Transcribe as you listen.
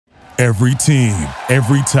Every team,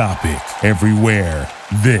 every topic, everywhere.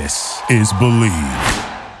 This is Believe.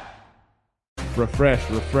 Refresh.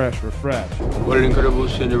 What an incredible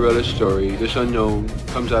Cinderella story. This unknown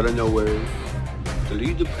comes out of nowhere to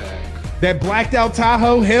lead the pack. That blacked out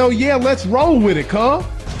Tahoe, hell yeah, let's roll with it, cuz.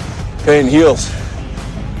 Pain heals.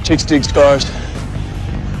 Chicks dig scars.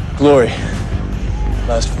 Glory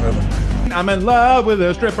lasts forever. I'm in love with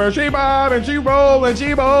a stripper. She bobbing, she rolling,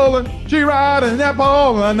 she bowling, she riding that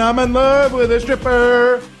pole, and I'm in love with a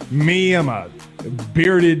stripper. Me, I'm a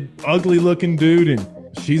bearded, ugly-looking dude, and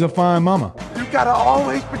she's a fine mama. You gotta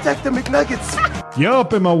always protect the McNuggets.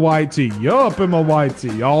 Yup in my white tee.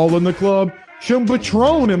 All in the club. Some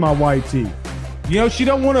Patron in my white tee. You know, she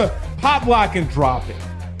don't want to pop lock and drop it.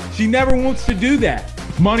 She never wants to do that.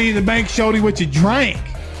 Money in the bank, shorty, what you drank.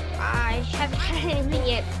 I haven't had anything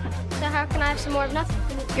yet. So how can I have some more of nothing?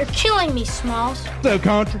 You're killing me, Smalls. What's up,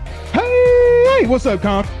 Country? Hey, what's up,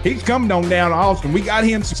 Country? He's coming on down to Austin. We got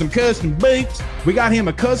him some custom boots. We got him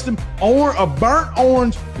a custom or a burnt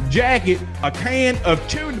orange jacket, a can of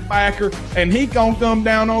chewing tobacco, and he gonna come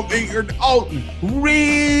down on here to Alton.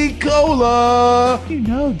 Ricola. You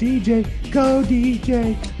know, DJ, go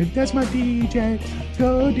DJ. That's my DJ.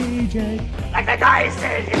 Go DJ. Like the guy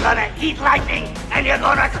says, you're gonna eat lightning and you're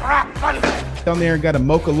gonna crap thunder. Down there and got a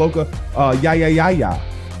Mocha Loca, ya.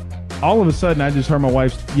 All of a sudden, I just heard my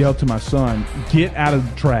wife yell to my son, "Get out of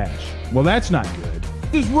the trash." Well, that's not good.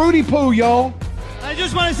 This is Rudy Poo, y'all. I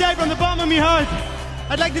just want to say from the bottom of my heart,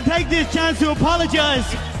 I'd like to take this chance to apologize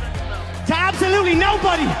to absolutely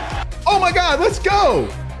nobody. Oh my God, let's go.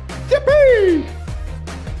 Yippee!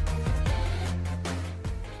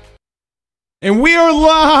 And we are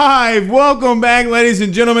live. Welcome back, ladies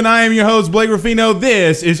and gentlemen. I am your host, Blake Ruffino.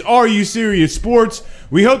 This is Are You Serious Sports.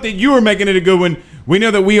 We hope that you are making it a good one. We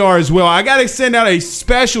know that we are as well. I got to send out a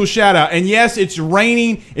special shout out. And yes, it's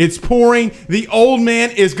raining. It's pouring. The old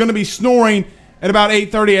man is going to be snoring at about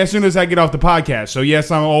 8:30 as soon as I get off the podcast. So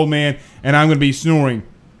yes, I'm an old man and I'm going to be snoring.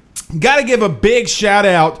 Got to give a big shout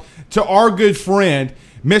out to our good friend,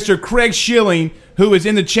 Mr. Craig Schilling, who is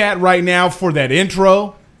in the chat right now for that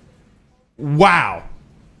intro. Wow.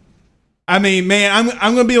 I mean, man,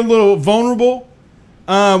 I'm going to be a little vulnerable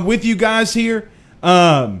with you guys here.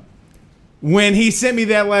 When he sent me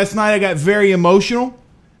that last night, I got very emotional.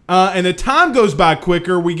 And the time goes by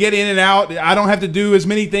quicker. We get in and out. I don't have to do as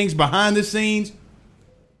many things behind the scenes.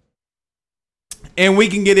 And we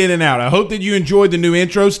can get in and out. I hope that you enjoyed the new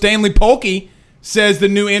intro. Stanley Polkey says the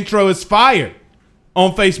new intro is fire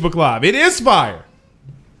on Facebook Live. It is fire.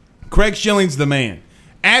 Craig Schilling's the man.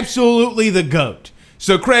 Absolutely the GOAT.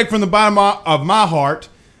 So, Craig, from the bottom of my heart,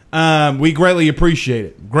 we greatly appreciate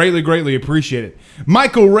it. Greatly appreciate it.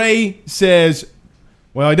 Michael Ray says,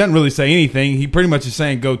 well, he doesn't really say anything. He pretty much is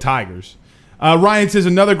saying go Tigers. Ryan says,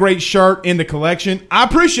 another great shirt in the collection. I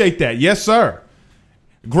appreciate that. Yes, sir.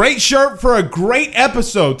 Great shirt for a great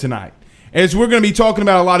episode tonight, as we're going to be talking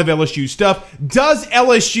about a lot of LSU stuff. Does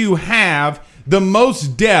LSU have the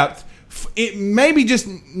most depth, maybe just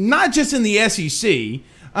not just in the SEC,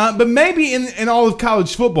 but maybe in all of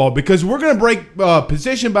college football, because we're going to break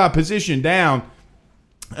position by position down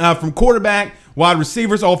from quarterback, wide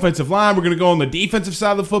receivers, offensive line. We're going to go on the defensive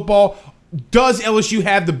side of the football. Does LSU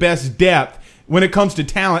have the best depth when it comes to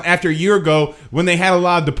talent after a year ago when they had a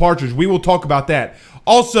lot of departures? We will talk about that.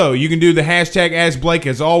 Also, you can do the hashtag #AskBlake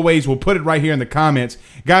as always. We'll put it right here in the comments.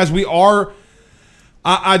 Guys, we are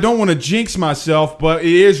I don't want to jinx myself, but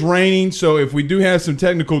it is raining, so if we do have some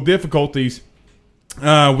technical difficulties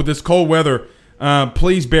with this cold weather,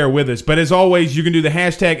 please bear with us. But as always, you can do the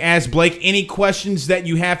hashtag #AskBlake. Any questions that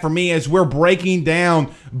you have for me as we're breaking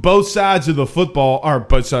down both sides of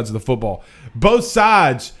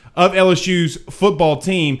LSU's football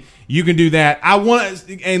team, you can do that. I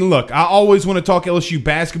always want to talk LSU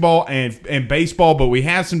basketball and baseball, but we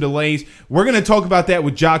have some delays. We're going to talk about that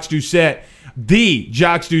with Jacques Doucette, the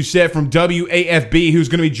Jacques Doucette from WAFB, who's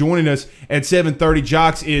going to be joining us at 7:30.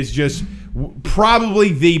 Jacques is just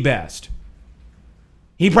probably the best.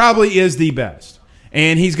 He probably is the best.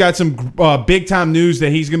 And he's got some big-time news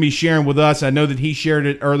that he's going to be sharing with us. I know that he shared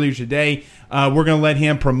it earlier today. We're going to let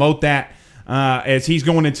him promote that as he's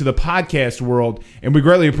going into the podcast world. And we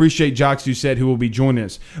greatly appreciate Jacques Doucette, who will be joining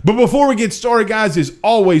us. But before we get started, guys, as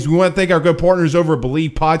always, we want to thank our good partners over at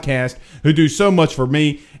Believe Podcast, who do so much for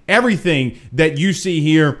me. Everything that you see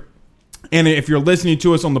here, and if you're listening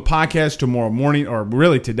to us on the podcast tomorrow morning, or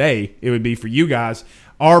really today, it would be for you guys,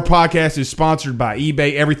 our podcast is sponsored by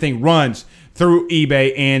eBay. Everything runs through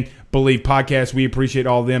eBay and Believe Podcast. We appreciate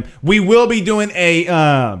all of them. We will be doing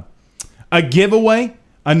a giveaway,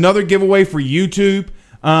 another giveaway for YouTube.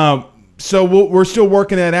 So we're still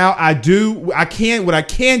working that out. What I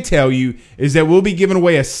can tell you is that we'll be giving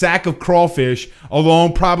away a sack of crawfish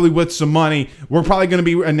along probably with some money. We're probably going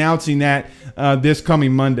to be announcing that this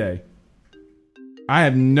coming Monday. I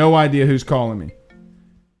have no idea who's calling me.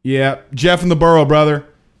 Yeah, Jeff in the Borough, brother.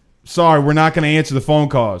 Sorry, we're not going to answer the phone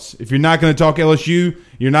calls. If you're not going to talk LSU,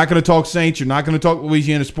 you're not going to talk Saints, you're not going to talk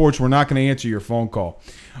Louisiana sports, we're not going to answer your phone call.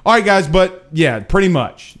 All right, guys, but yeah, pretty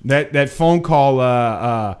much. That phone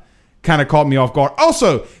call kind of caught me off guard.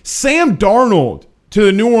 Also, Sam Darnold to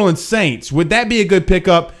the New Orleans Saints. Would that be a good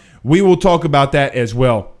pickup? We will talk about that as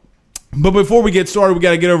well. But before we get started, we got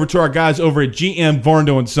to get over to our guys over at GM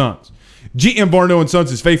Varno & Sons. GM Varno & Sons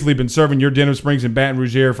has faithfully been serving your Denham Springs and Baton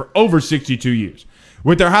Rouge area for over 62 years.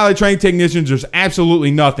 With their highly trained technicians, there's absolutely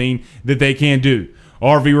nothing that they can't do.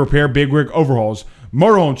 RV repair, big rig overhauls,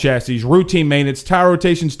 motorhome chassis, routine maintenance, tire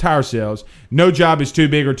rotations, tire sales. No job is too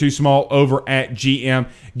big or too small over at GM.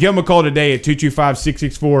 Give them a call today at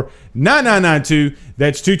 225-664-9992.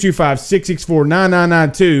 That's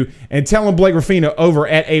 225-664-9992. And tell them Blake Ruffino over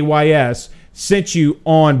at AYS sent you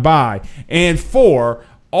on by. And for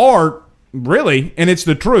our, really, and it's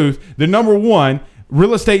the truth, the number one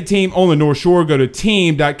real estate team on the North Shore, go to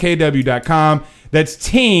team.kw.com. That's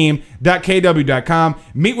team.kw.com.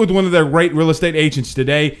 Meet with one of their great real estate agents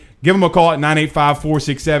today. Give them a call at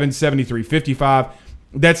 985-467-7355.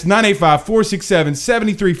 That's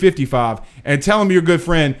 985-467-7355. And tell them your good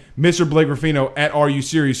friend, Mr. Blake Ruffino at RU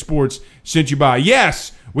Series Sports sent you by.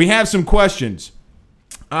 Yes, we have some questions.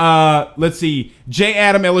 Let's see. J.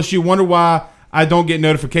 Adam, LSU, wonder why I don't get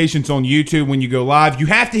notifications on YouTube when you go live. You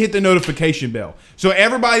have to hit the notification bell. So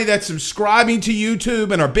everybody that's subscribing to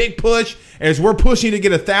YouTube and our big push, as we're pushing to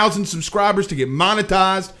get 1,000 subscribers to get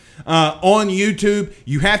monetized on YouTube,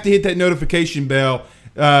 you have to hit that notification bell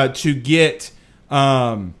to get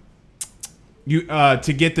the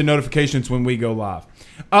notifications when we go live.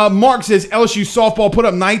 Mark says LSU softball put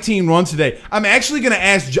up 19 runs today. I'm actually going to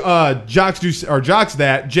ask Jocks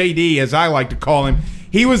that, JD as I like to call him.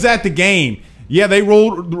 He was at the game. Yeah, they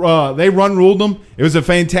ruled them. It was a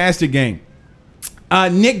fantastic game.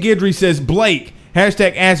 Nick Guidry says, Blake,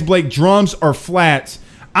 hashtag Ask Blake, drums or flats?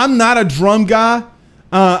 I'm not a drum guy.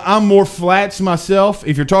 I'm more flats myself.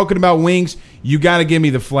 If you're talking about wings, you got to give me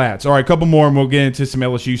the flats. All right, a couple more and we'll get into some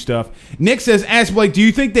LSU stuff. Nick says, Ask Blake, do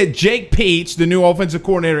you think that Jake Peets, the new offensive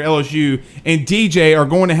coordinator at LSU, and DJ are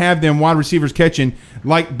going to have them wide receivers catching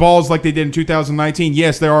like balls like they did in 2019?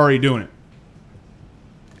 Yes, they're already doing it.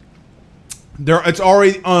 It's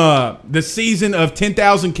already the season of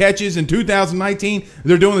 10,000 catches in 2019.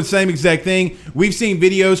 They're doing the same exact thing. We've seen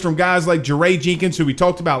videos from guys like Jeray Jenkins, who we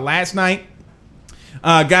talked about last night.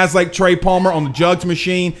 Guys like Trey Palmer on the jugs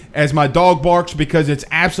machine as my dog barks because it's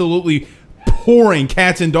absolutely pouring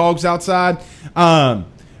cats and dogs outside.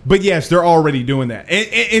 But, yes, they're already doing that.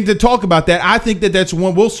 And to talk about that, I think that's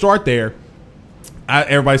one. We'll start there.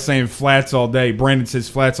 Everybody's saying flats all day. Brandon says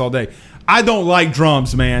flats all day. I don't like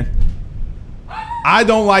drums, man. I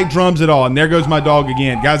don't like drums at all. And there goes my dog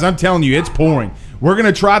again. Guys, I'm telling you, it's pouring. We're going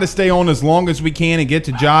to try to stay on as long as we can and get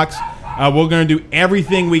to Jocks. We're going to do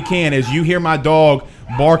everything we can as you hear my dog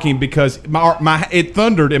barking because it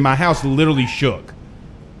thundered and my house literally shook.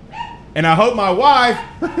 And I hope my wife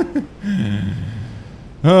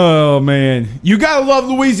 – oh, man. You got to love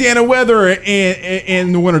Louisiana weather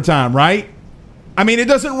in the wintertime, right? I mean, it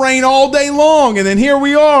doesn't rain all day long, and then here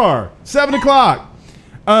we are, 7 o'clock.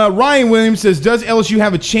 Ryan Williams says, does LSU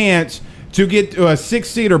have a chance to get a 6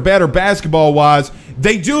 seed or better basketball-wise?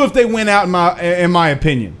 They do if they win out, in my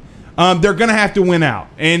opinion. They're going to have to win out.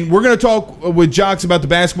 And we're going to talk with Jocks about the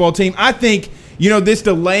basketball team. I think, this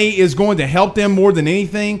delay is going to help them more than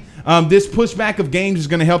anything. This pushback of games is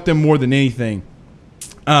going to help them more than anything.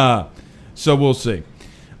 So we'll see.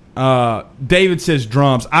 David says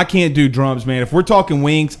drums. I can't do drums, man. If we're talking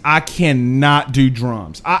wings, I cannot do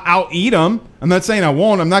drums. I'll eat them. I'm not saying I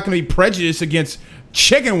won't. I'm not going to be prejudiced against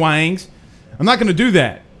chicken wings. I'm not going to do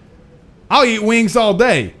that. I'll eat wings all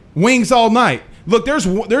day, wings all night. Look, there's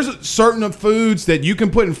certain foods that you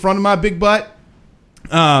can put in front of my big butt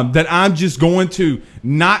that I'm just going to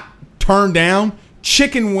not turn down.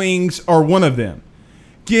 Chicken wings are one of them.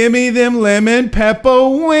 Give me them lemon pepper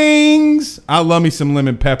wings. I love me some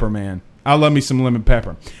lemon pepper, man. I love me some lemon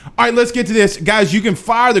pepper. All right, let's get to this. Guys, you can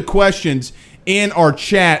fire the questions in our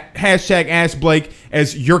chat, hashtag Ask Blake,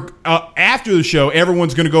 as you're after the show.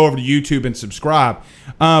 Everyone's going to go over to YouTube and subscribe.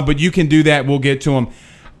 But you can do that. We'll get to them.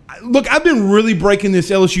 Look, I've been really breaking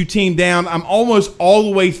this LSU team down. I'm almost all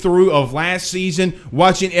the way through of last season,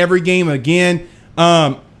 watching every game again.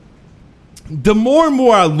 the more and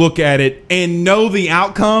more I look at it and know the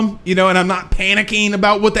outcome, and I'm not panicking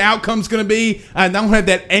about what the outcome's going to be. I don't have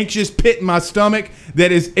that anxious pit in my stomach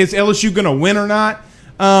that is LSU going to win or not.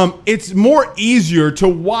 It's more easier to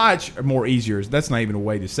watch. More easier. That's not even a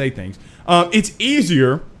way to say things. It's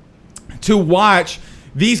easier to watch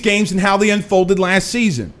these games and how they unfolded last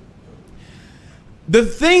season. The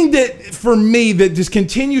thing that, for me, that just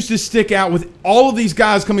continues to stick out with all of these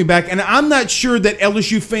guys coming back, and I'm not sure that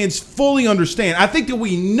LSU fans fully understand. I think that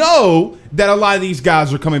we know that a lot of these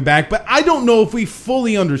guys are coming back, but I don't know if we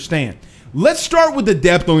fully understand. Let's start with the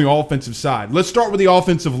depth on the offensive side. Let's start with the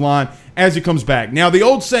offensive line as it comes back. Now, the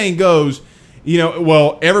old saying goes,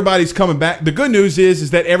 everybody's coming back. The good news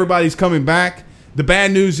is that everybody's coming back. The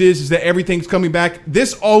bad news is that everything's coming back.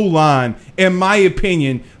 This O-line, in my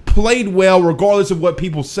opinion, played well regardless of what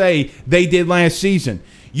people say they did last season.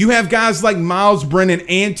 You have guys like Miles Brennan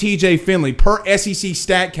and TJ Finley, per SEC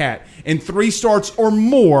StatCat, in 3 starts or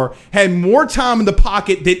more, had more time in the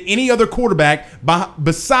pocket than any other quarterback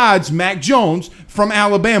besides Mac Jones from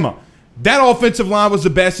Alabama. That offensive line was the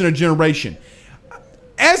best in a generation.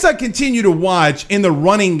 As I continue to watch in the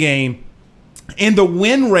running game and the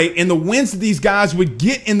win rate and the wins that these guys would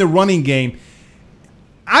get in the running game,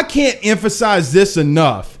 I can't emphasize this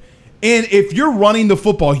enough. And if you're running the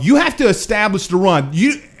football, you have to establish the run.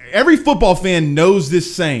 Every football fan knows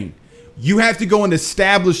this saying. You have to go and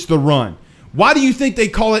establish the run. Why do you think they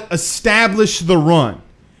call it establish the run?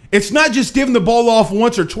 It's not just giving the ball off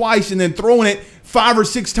once or twice and then throwing it 5 or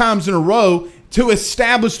 6 times in a row to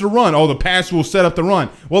establish the run. Oh, the pass will set up the run.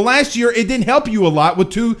 Well, last year it didn't help you a lot with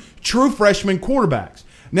 2 true freshman quarterbacks.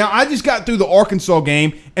 Now, I just got through the Arkansas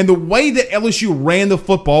game, and the way that LSU ran the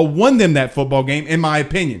football won them that football game, in my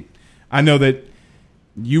opinion. I know that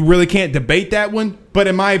you really can't debate that one, but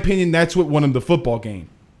in my opinion, that's what won them the football game.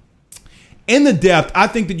 In the depth, I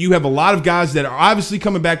think that you have a lot of guys that are obviously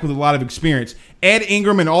coming back with a lot of experience. Ed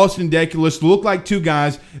Ingram and Austin Deculus look like 2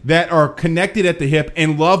 guys that are connected at the hip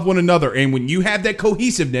and love one another. And when you have that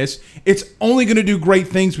cohesiveness, it's only going to do great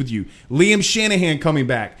things with you. Liam Shanahan coming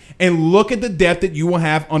back. And look at the depth that you will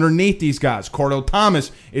have underneath these guys. Cardell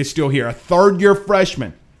Thomas is still here, a 3rd-year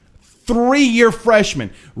freshman. 3-year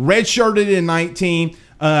freshman. Redshirted in 19.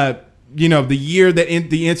 The year that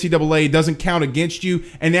the NCAA doesn't count against you.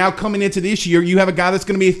 And now coming into this year, you have a guy that's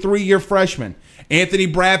going to be a 3-year freshman. Anthony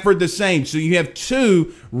Bradford, the same. So you have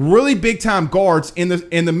 2 really big-time guards in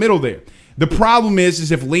the middle there. The problem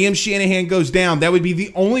is if Liam Shanahan goes down, that would be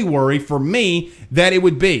the only worry for me that it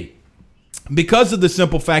would be. Because of the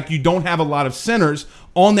simple fact you don't have a lot of centers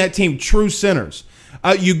on that team, true centers.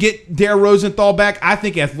 You get Dare Rosenthal back. I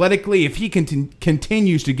think athletically, if he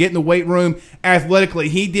continues to get in the weight room, athletically,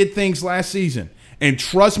 he did things last season. And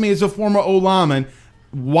trust me, as a former O-lineman,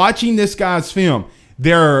 watching this guy's film,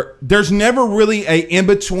 there's never really a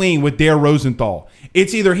in-between with Dare Rosenthal.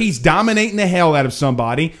 It's either he's dominating the hell out of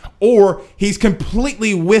somebody or he's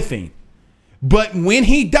completely whiffing. But when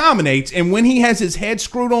he dominates and when he has his head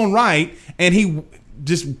screwed on right and he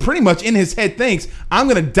just pretty much in his head thinks, I'm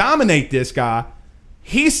going to dominate this guy,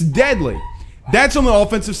 he's deadly. That's on the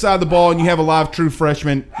offensive side of the ball, and you have a lot of true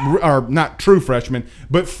freshmen, or not true freshmen,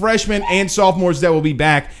 but freshmen and sophomores that will be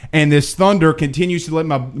back, and this Thunder continues to let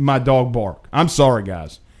my dog bark. I'm sorry,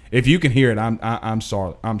 guys. If you can hear it, I'm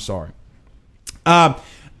sorry. I'm sorry.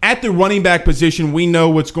 At the running back position, we know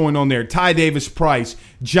what's going on there. Ty Davis-Price,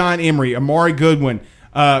 John Emery, Amari Goodwin,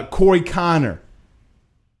 Corey Connor.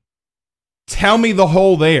 Tell me the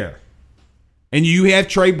hole there. And you have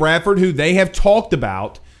Trey Bradford, who they have talked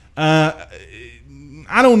about.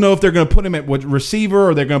 I don't know if they're going to put him at receiver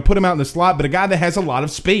or they're going to put him out in the slot, but a guy that has a lot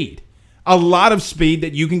of speed. A lot of speed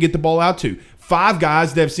that you can get the ball out to. 5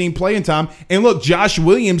 guys that have seen playing time. And look, Josh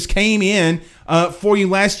Williams came in for you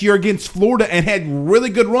last year against Florida and had really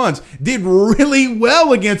good runs. Did really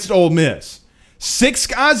well against Ole Miss. 6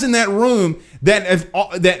 guys in that room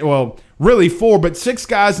really 4, but 6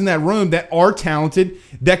 guys in that room that are talented,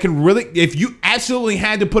 that can really, if you absolutely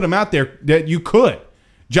had to put them out there, that you could.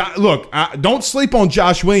 Look, don't sleep on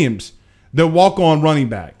Josh Williams, the walk-on running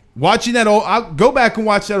back. I'll go back and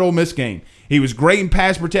watch that Ole Miss game. He was great in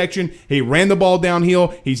pass protection. He ran the ball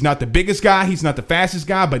downhill. He's not the biggest guy. He's not the fastest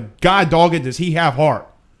guy, but God dog it, does he have heart.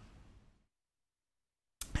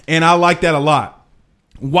 And I like that a lot.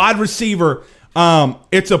 Wide receiver,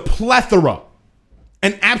 it's a plethora.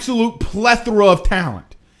 An absolute plethora of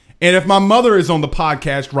talent. And if my mother is on the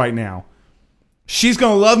podcast right now, she's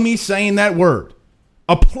going to love me saying that word.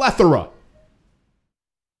 A plethora.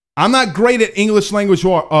 I'm not great at English language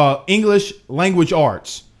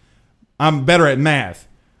arts. I'm better at math.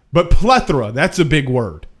 But plethora, that's a big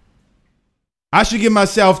word. I should give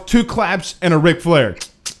myself 2 claps and a Ric Flair.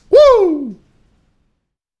 Woo!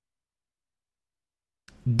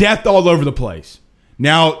 Depth all over the place.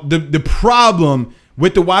 Now, the problem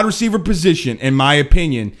with the wide receiver position, in my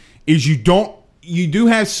opinion, is you do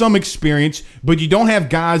have some experience, but you don't have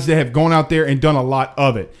guys that have gone out there and done a lot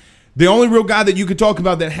of it. The only real guy that you could talk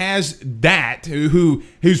about that has that,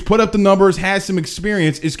 who's put up the numbers, has some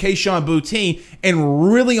experience, is Kayshon Boutte, and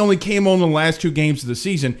really only came on the last 2 games of the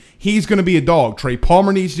season. He's going to be a dog. Trey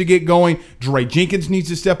Palmer needs to get going. Dre Jenkins needs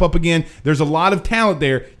to step up again. There's a lot of talent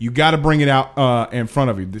there. You got to bring it out in front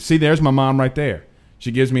of you. See, there's my mom right there. She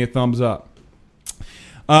gives me a thumbs up.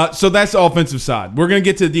 So that's the offensive side. We're going to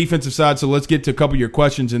get to the defensive side, so let's get to a couple of your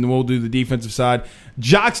questions, and then we'll do the defensive side.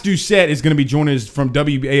 Jacques Doucette is going to be joining us from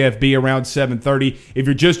WAFB around 7:30. If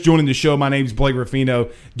you're just joining the show, my name is Blake Ruffino.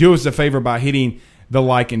 Do us a favor by hitting the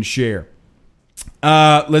like and share.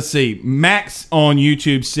 Let's see. Max on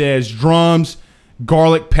YouTube says drums,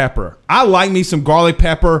 garlic pepper. I like me some garlic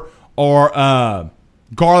pepper or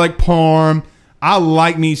garlic parm. I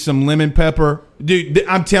like me some lemon pepper. Dude,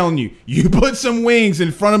 I'm telling you, you put some wings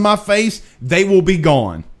in front of my face, they will be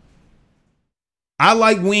gone. I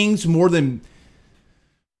like wings more than...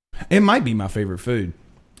 It might be my favorite food.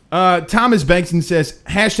 Thomas Bankston says,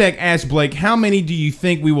 #Ask Blake, how many do you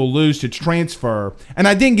think we will lose to transfer? And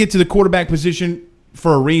I didn't get to the quarterback position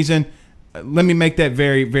for a reason. Let me make that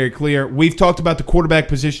very, very clear. We've talked about the quarterback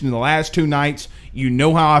position in the last 2 nights. You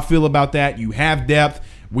know how I feel about that. You have depth.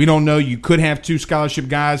 We don't know. You could have 2 scholarship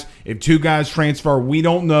guys. If 2 guys transfer, we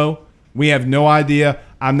don't know. We have no idea.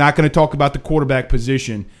 I'm not going to talk about the quarterback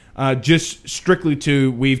position. Just strictly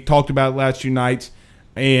we've talked about it last 2 nights,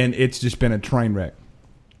 and it's just been a train wreck.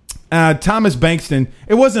 Thomas Bankston,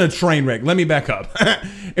 it wasn't a train wreck. Let me back up.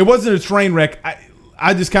 It wasn't a train wreck.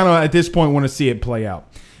 I just kind of, at this point, want to see it play out.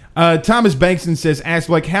 Thomas Bankston says, ask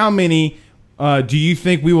Blake, how many do you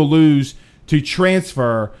think we will lose to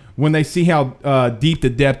transfer when they see how deep the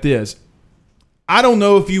depth is? I don't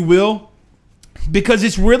know if you will, because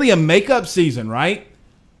it's really a makeup season, right?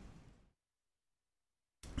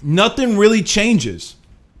 Nothing really changes.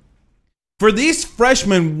 For these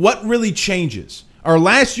freshmen, what really changes? Or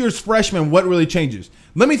last year's freshmen, what really changes?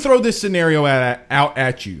 Let me throw this scenario out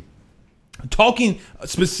at you. Talking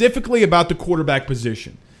specifically about the quarterback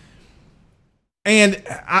position. And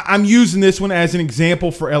I'm using this one as an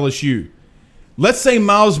example for LSU. Let's say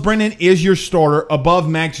Miles Brennan is your starter above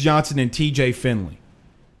Max Johnson and TJ Finley.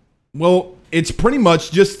 Well, it's pretty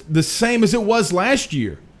much just the same as it was last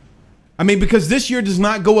year. I mean, because this year does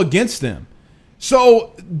not go against them.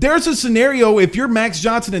 So there's a scenario if you're Max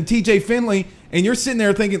Johnson and TJ Finley and you're sitting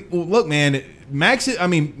there thinking, well, look, man, Miles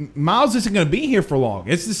isn't going to be here for long.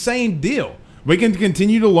 It's the same deal. We can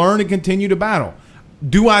continue to learn and continue to battle.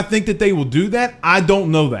 Do I think that they will do that? I don't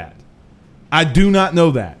know that. I do not know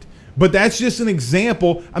that. But that's just an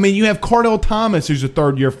example. I mean, you have Cardell Thomas, who's a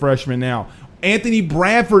third-year freshman now. Anthony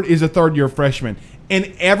Bradford is a third-year freshman.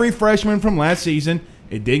 And every freshman from last season,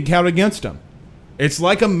 it didn't count against them. It's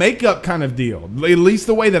like a makeup kind of deal, at least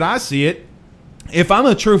the way that I see it. If I'm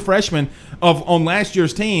a true freshman on last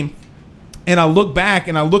year's team, and I look back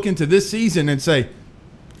and I look into this season and say,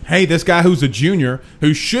 hey, this guy who's a junior,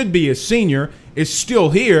 who should be a senior, is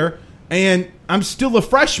still here, and I'm still a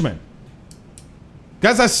freshman.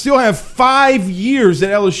 Guys, I still have 5 years at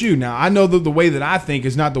LSU. Now, I know that the way that I think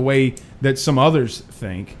is not the way that some others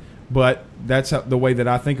think, but that's the way that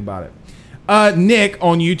I think about it. Nick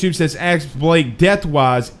on YouTube says, ask Blake,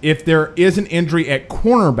 depth-wise, if there is an injury at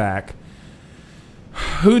cornerback,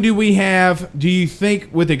 who do we have? Do you think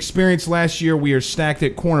with experience last year we are stacked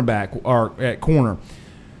at cornerback or at corner?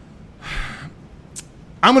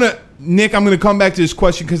 Nick, I'm gonna come back to this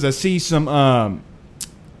question because I see some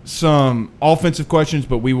offensive questions,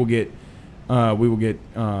 but we will get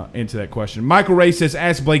into that question. Michael Ray says,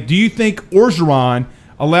 ask Blake, do you think Orgeron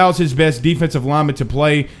allows his best defensive lineman to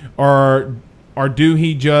play, or do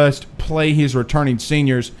he just play his returning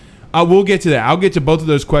seniors? We'll get to that. I'll get to both of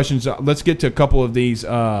those questions. Let's get to a couple of these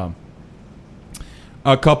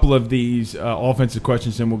offensive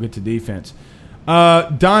questions, and we'll get to defense.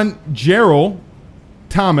 Don Gerald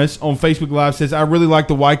Thomas on Facebook Live says, I really like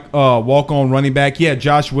the walk-on running back. Yeah,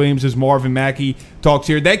 Josh Williams, as Marvin Mackey talks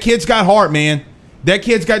here. That kid's got heart, man. That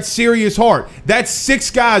kid's got serious heart. That's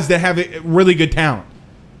 6 guys that have really good talent.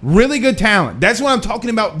 Really good talent. That's what I'm talking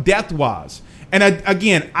about depth-wise. And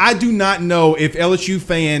I do not know if LSU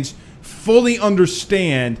fans fully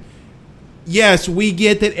understand. Yes, we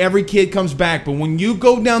get that every kid comes back, but when you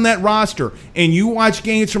go down that roster and you watch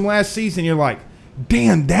games from last season, you're like,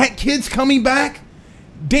 damn, that kid's coming back?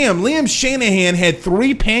 damn, Liam Shanahan had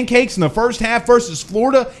 3 pancakes in the first half versus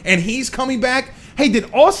Florida, and he's coming back. Hey,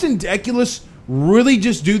 did Austin Deculus really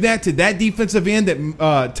just do that to that defensive end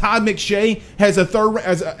that Todd McShay has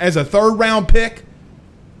as a third round pick?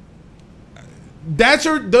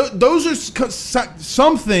 Those are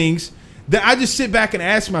some things that I just sit back and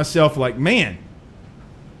ask myself, like, man.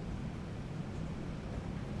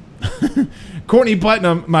 Courtney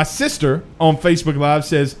Putnam, my sister, on Facebook Live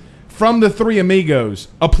says, from the 3 amigos,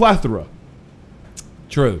 a plethora.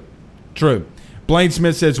 True. Blaine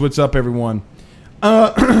Smith says, what's up, everyone?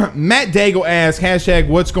 Matt Daigle asks, hashtag,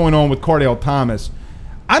 what's going on with Cardell Thomas?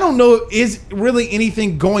 I don't know, is really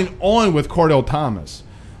anything going on with Cardell Thomas.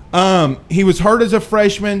 He was hurt as a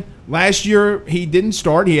freshman. Last year, he didn't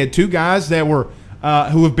start. He had 2 guys that were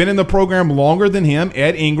who have been in the program longer than him,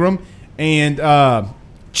 Ed Ingram and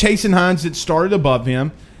Chasen Hines, that started above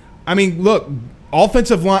him. I mean, look,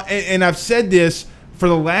 offensive line, and I've said this for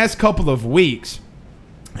the last couple of weeks,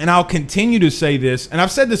 and I'll continue to say this, and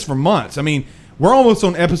I've said this for months. I mean, we're almost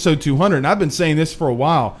on episode 200, and I've been saying this for a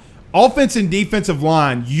while. Offense and defensive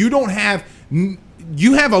line, you have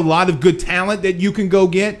a lot of good talent that you can go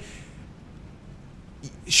get.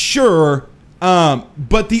 Sure,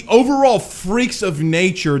 but the overall freaks of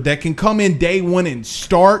nature that can come in day one and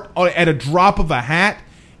start at a drop of a hat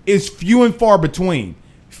is few and far between.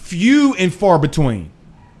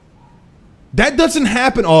 That doesn't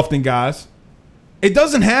happen often, guys. It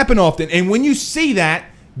doesn't happen often. And when you see that,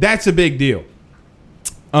 that's a big deal.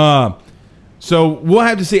 So we'll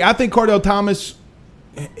have to see. I think Cardell Thomas,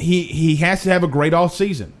 he has to have a great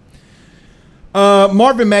offseason.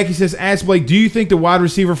 Marvin Mackey says, ask Blake, do you think the wide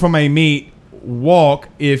receiver from a meet walk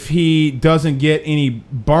if he doesn't get any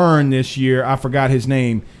burn this year? I forgot his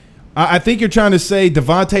name. I think you're trying to say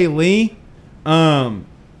Devontae Lee.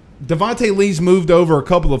 Devontae Lee's moved over a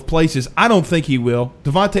couple of places. I don't think he will.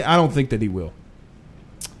 I don't think that he will.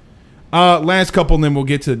 Last couple, and then we'll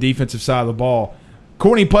get to the defensive side of the ball.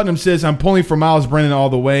 Courtney Putnam says, I'm pulling for Miles Brennan all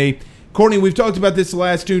the way. Courtney, we've talked about this the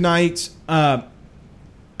last 2 nights. Look,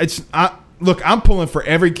 I'm pulling for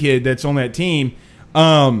every kid that's on that team.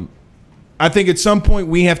 I think at some point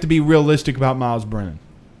we have to be realistic about Miles Brennan.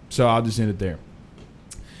 So I'll just end it there.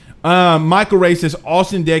 Michael Ray says,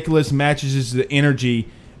 Austin Deculus matches the energy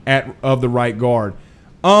of the right guard.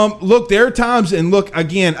 Look, there are times, and look,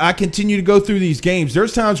 again, I continue to go through these games.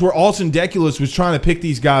 There's times where Austin Deculus was trying to pick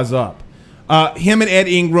these guys up. Him and Ed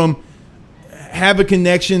Ingram have a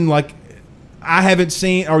connection like I haven't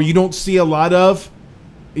seen, or you don't see a lot of.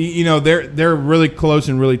 You know, they're really close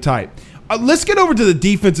and really tight. Let's get over to the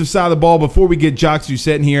defensive side of the ball before we get Jacques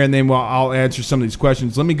Doucette in here, and then I'll answer some of these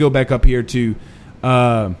questions. Let me go back up here to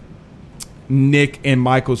Nick and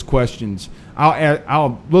Michael's questions.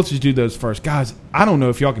 Let's just do those first. Guys, I don't know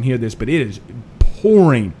if y'all can hear this, but it is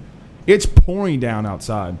pouring. It's pouring down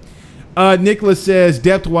outside. Nicholas says,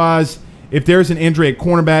 depth-wise, if there's an injury at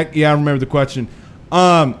cornerback, yeah, I remember the question.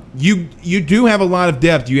 You do have a lot of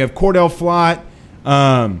depth. You have Cordell Flott.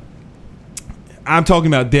 I'm talking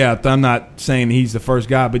about depth. I'm not saying he's the first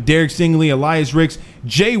guy, but Derek Stingley, Elias Ricks,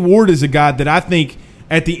 Jay Ward is a guy that I think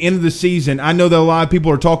at the end of the season, I know that a lot of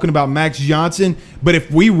people are talking about Max Johnson, but if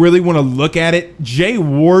we really want to look at it, Jay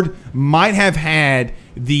Ward might have had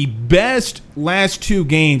the best last 2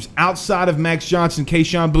 games outside of Max Johnson,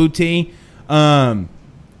 Kayshon Boutte.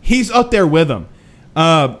 He's up there with him.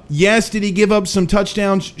 Yes, did he give up some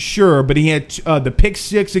touchdowns? Sure, but he had the pick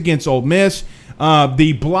 6 against Ole Miss.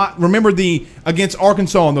 The block. Remember against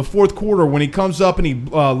Arkansas in the 4th quarter when he comes up and he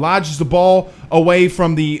lodges the ball away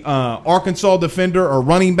from the Arkansas defender or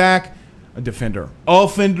running back, offender.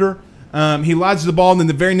 He lodges the ball, and then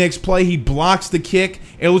the very next play he blocks the kick.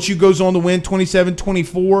 LSU goes on to win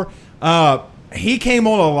 27-24. He came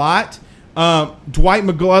on a lot. Dwight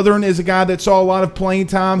McGlothern is a guy that saw a lot of playing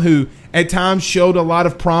time, who at times showed a lot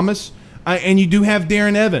of promise. And you do have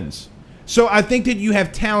Darren Evans. So I think that you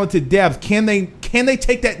have talented depth. Can they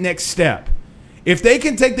take that next step? If they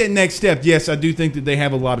can take that next step, yes, I do think that they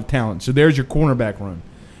have a lot of talent. So there's your cornerback room.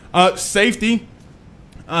 Safety.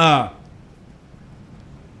 I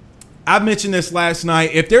mentioned this last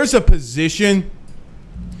night. If there's a position,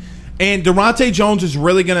 and Durante Jones is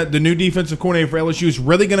really the new defensive coordinator for LSU is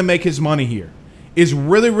really going to make his money here. Is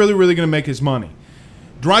really, really, really going to make his money.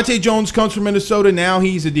 Durante Jones comes from Minnesota. Now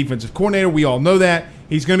he's a defensive coordinator. We all know that.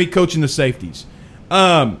 He's going to be coaching the safeties.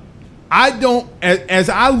 As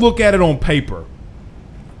I look at it on paper,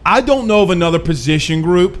 I don't know of another position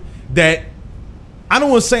group that I don't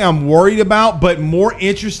want to say I'm worried about, but more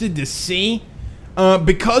interested to see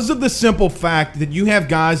because of the simple fact that you have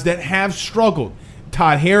guys that have struggled.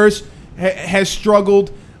 Todd Harris has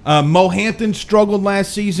struggled. Mo Hampton struggled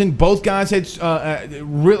last season. Both guys had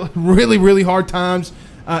really, really hard times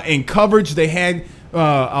in coverage. They had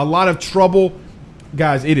a lot of trouble.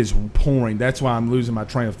 Guys, it is pouring. That's why I'm losing my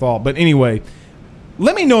train of thought. But anyway,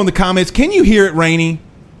 let me know in the comments. Can you hear it raining?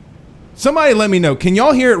 Somebody let me know. Can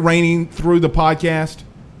y'all hear it raining through the podcast?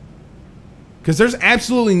 Because there's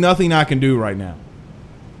absolutely nothing I can do right now.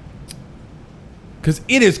 Because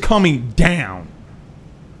it is coming down.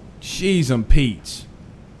 Jeez and Pete's.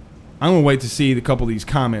 I'm going to wait to see a couple of these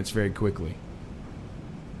comments very quickly.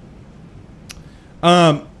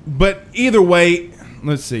 But either way,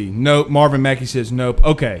 let's see. Nope. Marvin Mackey says nope.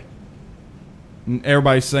 Okay.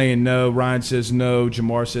 Everybody's saying no. Ryan says no.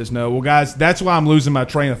 Jamar says no. Well, guys, that's why I'm losing my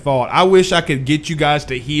train of thought. I wish I could get you guys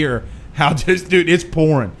to hear how this, dude, it's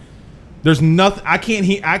pouring. There's nothing. I can't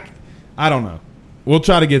hear. I don't know. We'll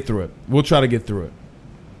try to get through it.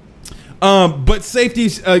 But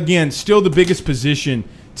safety's, again, still the biggest position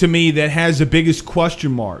to me that has the biggest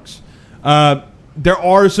question marks. There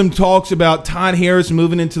are some talks about Todd Harris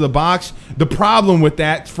moving into the box. The problem with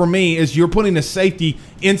that, for me, is you're putting a safety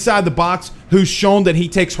inside the box who's shown that he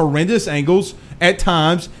takes horrendous angles at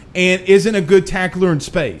times and isn't a good tackler in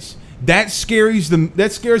space. That scares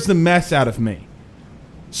the mess out of me.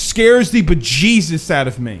 Scares the bejesus out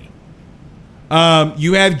of me.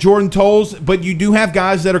 You have Jordan Tolles, but you do have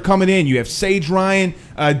guys that are coming in. You have Sage Ryan,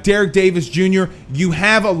 Derek Davis Jr. You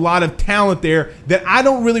have a lot of talent there that I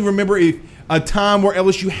don't really remember a time where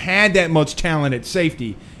LSU had that much talent at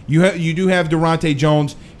safety. You do have Durante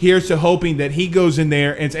Jones. Here's to hoping that he goes in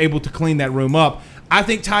there and is able to clean that room up. I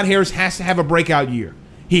think Todd Harris has to have a breakout year.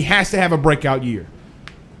 He has to have a breakout year.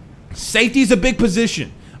 Safety is a big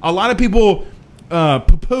position. A lot of people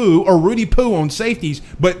poo-poo or Rudy Poo on safeties,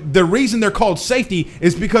 but the reason they're called safety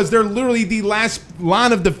is because they're literally the last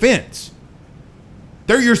line of defense.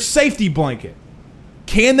 They're your safety blanket.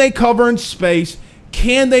 Can they cover in space?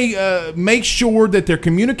 Can they make sure that their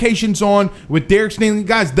communication's on with Derek Stingley?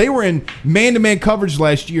 Guys, they were in man-to-man coverage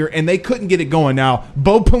last year, and they couldn't get it going. Now,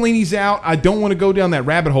 Bo Pelini's out. I don't want to go down that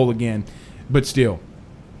rabbit hole again, but still.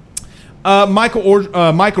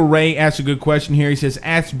 Michael Ray asked a good question here. He says,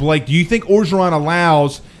 ask Blake, do you think Orgeron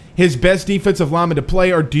allows his best defensive lineman to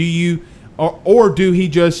play, or do he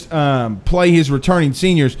just play his returning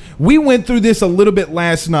seniors? We went through this a little bit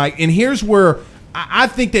last night, and here's where I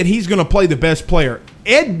think that he's going to play the best player.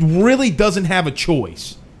 Ed really doesn't have a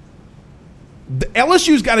choice. The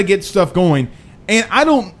LSU's got to get stuff going,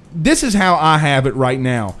 and this is how I have it right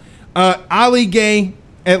now. Ali Gay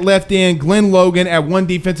at left end, Glenn Logan at one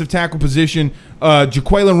defensive tackle position,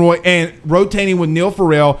 Jaquelin Roy, and rotating with Neil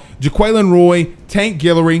Farrell, Jaquelin Roy, Tank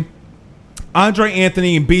Guillory, Andre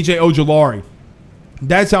Anthony, and B.J. Ojulari.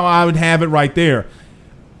 That's how I would have it right there.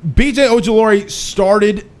 B.J. Ojulari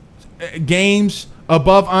started games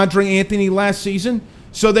above Andre Anthony last season,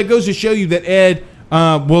 so that goes to show you that Ed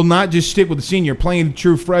will not just stick with the senior, playing a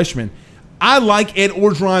true freshman. I like Ed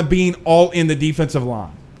Orgeron being all in the defensive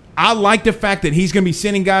line. I like the fact that he's going to be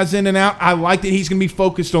sending guys in and out. I like that he's going to be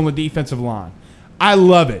focused on the defensive line. I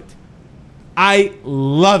love it.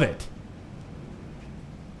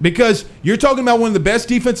 Because you're talking about one of the best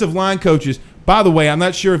defensive line coaches. By the way, I'm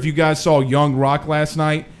not sure if you guys saw Young Rock last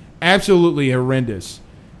night. Absolutely horrendous.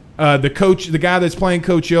 The guy that's playing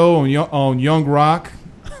Coach O on Young Rock.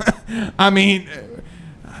 I mean,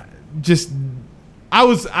 just I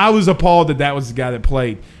was appalled that was the guy that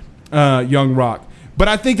played Young Rock. But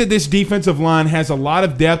I think that this defensive line has a lot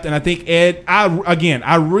of depth, and I think Ed,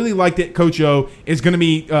 I really like that Coach O is going to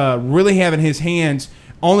be really having his hands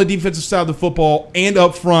on the defensive side of the football and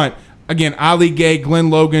up front. Again, Ali Gay, Glenn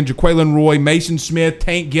Logan, Jaquelin Roy, Mason Smith,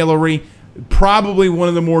 Tank Guillory, probably one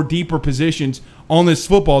of the more deeper positions on this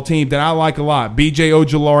football team that I like a lot. B.J.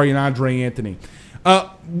 Ojulari and Andre Anthony.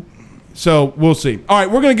 So we'll see. All right,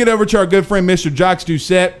 we're going to get over to our good friend Mr. Jacques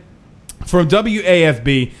Doucette from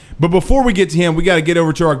WAFB. But before we get to him, we got to get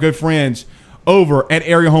over to our good friends over at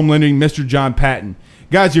Area Home Lending, Mr. John Patton.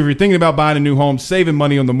 Guys, if you're thinking about buying a new home, saving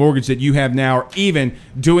money on the mortgage that you have now, or even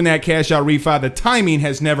doing that cash out refi, the timing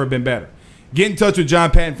has never been better. Get in touch with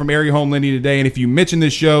John Patton from Area Home Lending today, and if you mention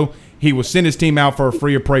this show, he will send his team out for a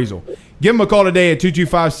free appraisal. Give him a call today at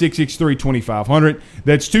 225-663-2500.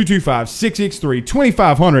 That's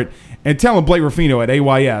 225-663-2500. And tell him Blake Ruffino at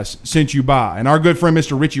AYS sent you by. And our good friend,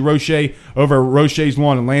 Mr. Richie Roche, over at Roche's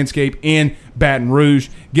Lawn and Landscape in Baton Rouge.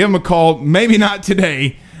 Give him a call, maybe not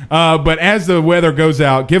today, but as the weather goes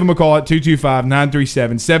out, give him a call at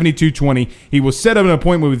 225-937-7220. He will set up an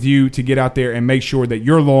appointment with you to get out there and make sure that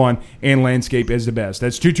your lawn and landscape is the best.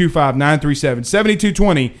 That's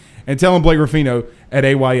 225-937-7220. And tell him Blake Ruffino at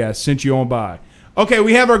AYS sent you on by. Okay,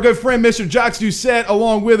 we have our good friend Mr. Jacques Doucette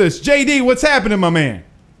along with us. JD, what's happening, my man?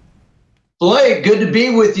 Blake, good to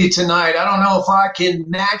be with you tonight. I don't know if I can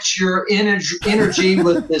match your energy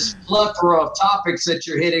with this plethora of topics that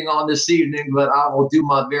you're hitting on this evening, but I will do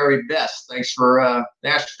my very best. Thanks for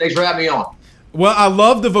having me on. Well, I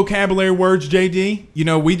love the vocabulary words, JD. You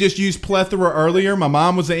know, we just used plethora earlier. My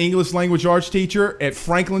mom was an English language arts teacher at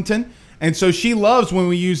Franklinton, and so she loves when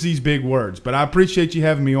we use these big words. But I appreciate you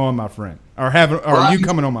having me on, my friend, or you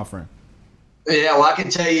coming on, my friend. Yeah, well, I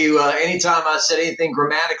can tell you, anytime I said anything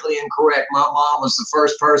grammatically incorrect, my mom was the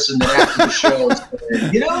first person that after the show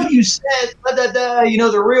said, you said,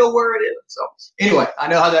 the real word is. So anyway, I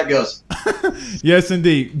know how that goes. Yes,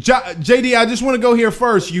 indeed. JD, I just want to go here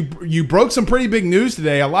first. You broke some pretty big news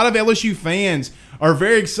today. A lot of LSU fans are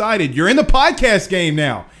very excited. You're in the podcast game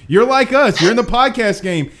now. You're like us. You're in the podcast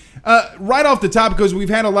game. Right off the top, because we've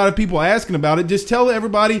had a lot of people asking about it, just tell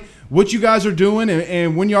everybody what you guys are doing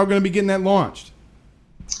and when y'all going to be getting that launched.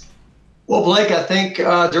 Well, Blake, I think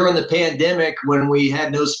during the pandemic, when we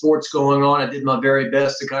had no sports going on, I did my very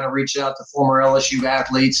best to kind of reach out to former LSU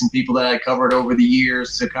athletes and people that I covered over the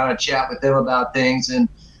years to kind of chat with them about things and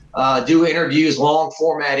do interviews, long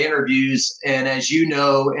format interviews. And as you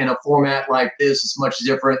know, in a format like this, it's much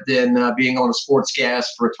different than being on a sportscast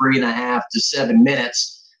for 3.5 to 7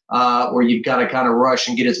 minutes. Where you've got to kind of rush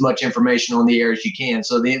and get as much information on the air as you can.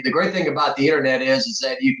 So the great thing about the internet is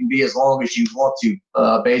that you can be as long as you want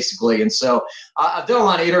to, basically. And so I've done a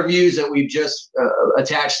lot of interviews that we've just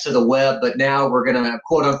attached to the web, but now we're going to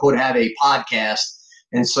quote unquote have a podcast.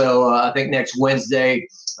 And so I think next Wednesday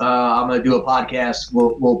I'm going to do a podcast.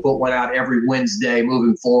 We'll put one out every Wednesday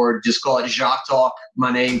moving forward. Just call it Jacques Talk,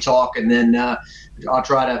 my name Talk, and then I'll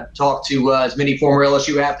try to talk to as many former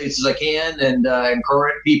LSU athletes as I can and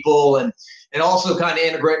current people and also kind of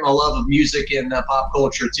integrate my love of music and pop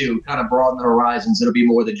culture too, kind of broaden the horizons. It'll be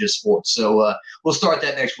more than just sports. So we'll start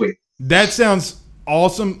that next week. That sounds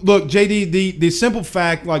awesome. Look, JD, the simple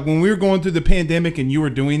fact, like when we were going through the pandemic and you were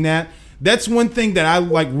doing that, that's one thing that I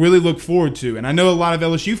really look forward to. And I know a lot of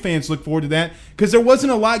LSU fans look forward to that because there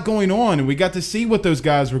wasn't a lot going on and we got to see what those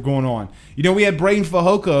guys were going on. You know, we had Braden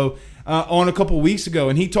Fehoko on a couple of weeks ago,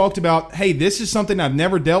 and he talked about, hey, this is something I've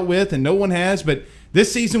never dealt with and no one has, but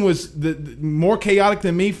this season was the more chaotic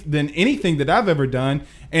than anything that I've ever done,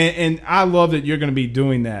 and I love that you're going to be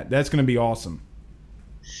doing that. That's going to be awesome.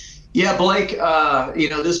 Yeah, Blake,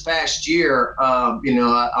 this past year,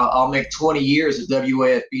 I'll make 20 years at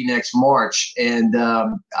WAFB next March, and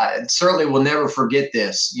I certainly will never forget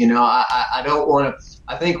this. I don't want to –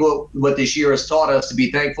 I think what this year has taught us to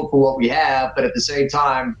be thankful for what we have, but at the same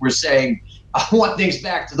time, we're saying I want things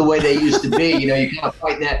back to the way they used to be. You kind of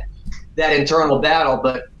fight that internal battle,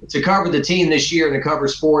 but to cover the team this year and to cover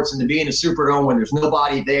sports and to be in a Superdome when there's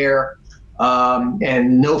nobody there,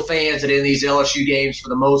 and no fans at any of these LSU games for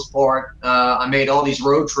the most part. I made all these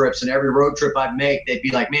road trips, and every road trip I'd make, they'd be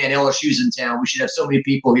like, man, LSU's in town. We should have so many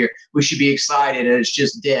people here. We should be excited, and it's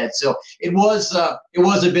just dead. So it was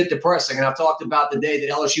a bit depressing, and I've talked about the day that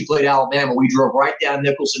LSU played Alabama. We drove right down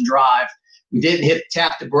Nicholson Drive. We didn't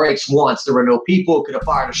tap the brakes once. There were no people. Could have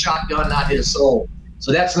fired a shotgun, not hit a soul.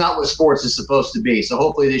 So that's not what sports is supposed to be. So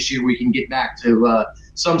hopefully this year we can get back to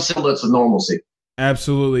some semblance of normalcy.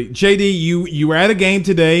 Absolutely. JD, you were at a game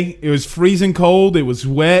today. It was freezing cold. It was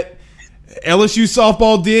wet. LSU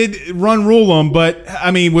softball did run rule them, but,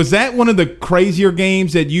 I mean, was that one of the crazier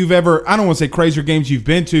games that you've ever – I don't want to say crazier games you've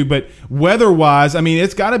been to, but weather-wise, I mean,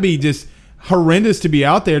 it's got to be just horrendous to be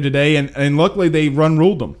out there today, and luckily they run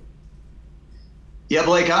ruled them. Yeah,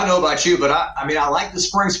 Blake, I don't know about you, but I like the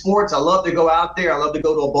spring sports. I love to go out there. I love to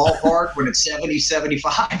go to a ballpark when it's 70,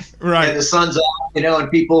 75, right, and the sun's out, and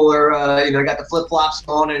people are, got the flip-flops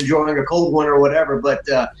on and enjoying a cold one or whatever. But,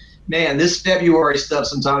 man, this February stuff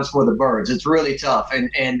sometimes for the birds. It's really tough.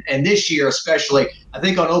 And this year especially, I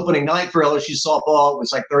think on opening night for LSU softball, it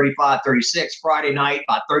was like 35, 36. Friday night,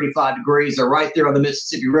 about 35 degrees. They're right there on the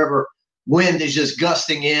Mississippi River. Wind is just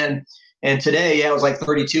gusting in. And today, it was like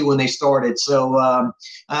 32 when they started. So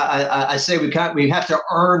I say we have to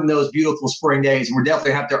earn those beautiful spring days, and we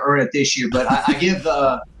definitely have to earn it this year. But I give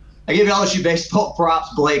LSU baseball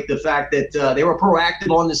props, Blake, the fact that they were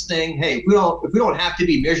proactive on this thing. Hey, if we don't have to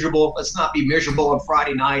be miserable, let's not be miserable on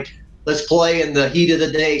Friday night. Let's play in the heat of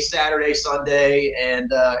the day, Saturday, Sunday,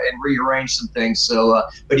 and rearrange some things. So,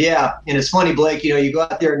 but yeah, and it's funny, Blake. You go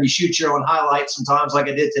out there and you shoot your own highlights sometimes, like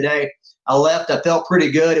I did today. I left. I felt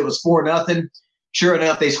pretty good. It was 4-0. Sure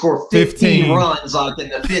enough, they scored 15 runs like in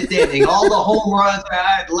the fifth inning. All the home runs that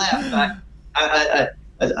I had left.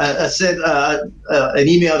 I sent an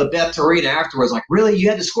email to Beth Torina afterwards, like, really? You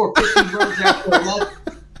had to score 15 runs after 11?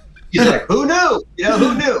 He's like, who knew?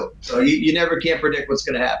 Who knew? So you never can predict what's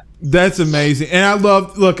going to happen. That's amazing. And I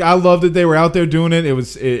love that they were out there doing it.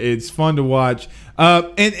 It's fun to watch.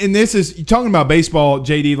 And this is talking about baseball,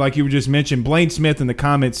 JD, like you were just mentioned. Blaine Smith in the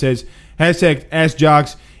comments says,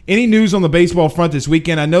 #AskJocks. Any news on the baseball front this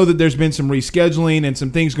weekend? I know that there's been some rescheduling and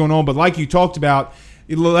some things going on, but like you talked about,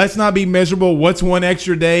 let's not be miserable. What's one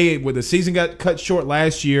extra day? The season got cut short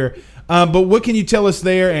last year. But what can you tell us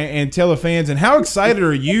there and tell the fans? And how excited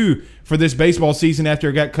are you for this baseball season after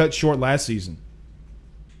it got cut short last season?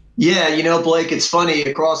 Yeah, Blake, it's funny.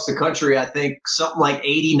 Across the country, I think something like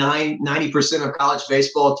 90% of college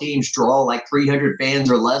baseball teams draw like 300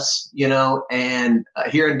 fans or less, and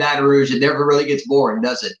here in Baton Rouge, it never really gets boring,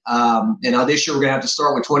 does it? This year we're going to have to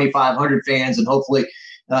start with 2,500 fans, and hopefully,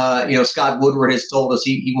 Scott Woodward has told us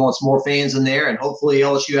he wants more fans in there, and hopefully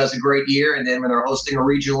LSU has a great year. And then when they're hosting a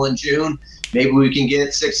regional in June, maybe we can get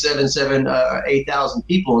 8,000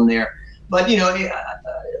 people in there. But,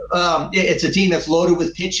 it's a team that's loaded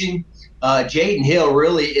with pitching. Jaden Hill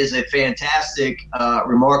really is a fantastic,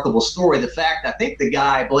 remarkable story. The fact, I think the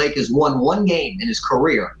guy, Blake, has won one game in his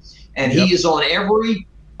career, and he is on every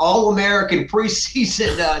All-American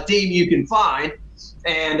preseason team you can find.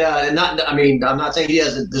 And I'm not saying he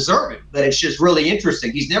doesn't deserve it, but it's just really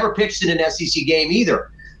interesting. He's never pitched in an SEC game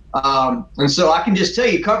either. And so I can just tell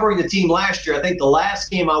you, covering the team last year, I think the last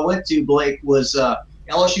game I went to, Blake, was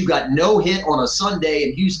LSU got no hit on a Sunday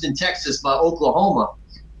in Houston, Texas by Oklahoma.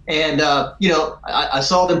 And, I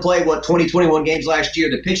saw them play, 20-21 games last year.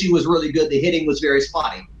 The pitching was really good. The hitting was very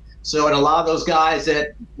spotty. So, and a lot of those guys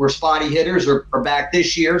that were spotty hitters are back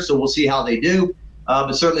this year, so we'll see how they do.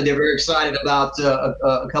 But certainly they're very excited about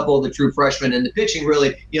a couple of the true freshmen. And the pitching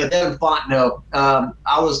really, Devin Fontenot,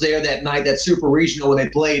 I was there that night, that super regional, when they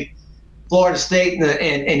played Florida State,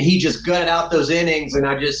 and he just gutted out those innings. And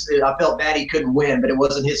I felt bad he couldn't win, but it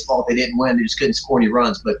wasn't his fault they didn't win. They just couldn't score any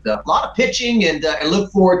runs. But a lot of pitching, and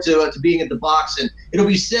look forward to being at the box. And it'll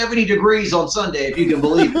be 70 degrees on Sunday, if you can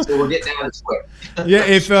believe it. So we're getting out of this quick. Yeah,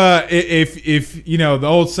 if the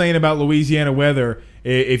old saying about Louisiana weather,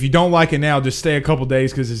 if you don't like it now, just stay a couple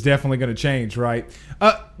days because it's definitely going to change, right?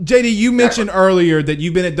 JD, you mentioned earlier that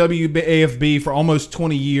you've been at WAFB for almost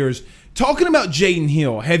 20 years. Talking about Jaden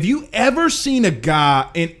Hill, have you ever seen a guy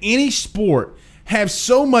in any sport have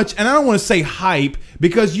so much, and I don't want to say hype,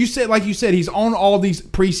 because like you said, he's on all these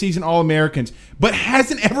preseason All-Americans, but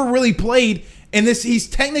hasn't ever really played, and he's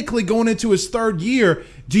technically going into his third year.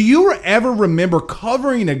 Do you ever remember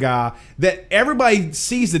covering a guy that everybody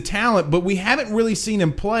sees the talent, but we haven't really seen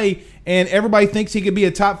him play, and everybody thinks he could be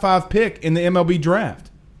a top 5 pick in the MLB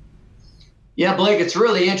draft? Yeah, Blake, it's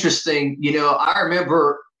really interesting. I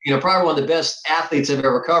remember, probably one of the best athletes I've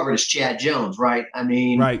ever covered is Chad Jones, right? I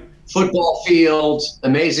mean, right. Football field,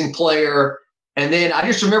 amazing player. And then I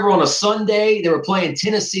just remember on a Sunday, they were playing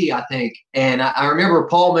Tennessee, I think. And I remember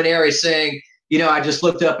Paul Maneri saying, I just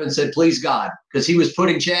looked up and said, please God, because he was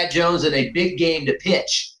putting Chad Jones in a big game to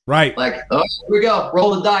pitch. Right. Like, oh, here we go,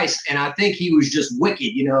 roll the dice. And I think he was just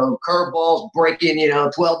wicked, curveballs breaking,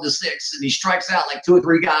 12-6. And he strikes out like 2 or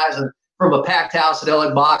 3 guys from a packed house at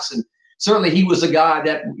LA Box. And certainly he was a guy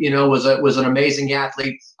that, was an amazing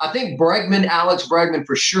athlete. I think Alex Bregman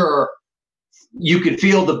for sure, you could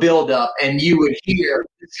feel the buildup, and you would hear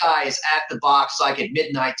this guy is at the box like at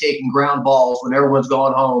midnight taking ground balls when everyone's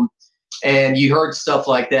going home. And you heard stuff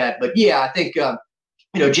like that. But, yeah, I think,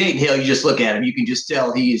 Jaden Hill, you just look at him, you can just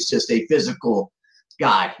tell he is just a physical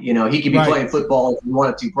guy. He could be playing football if he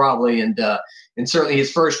wanted to probably. And certainly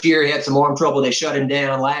his first year, he had some arm trouble. They shut him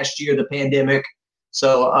down last year, the pandemic.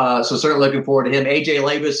 So certainly looking forward to him. A.J.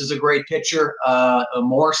 Labus is a great pitcher.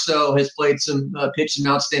 More so has played pitched some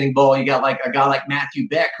outstanding ball. You got like a guy like Matthew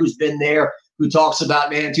Beck, who's been there, who talks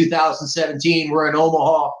about, 2017, we're in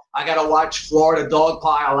Omaha. I got to watch Florida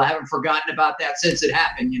Dogpile. I haven't forgotten about that since it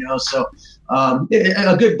happened, So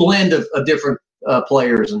a good blend of different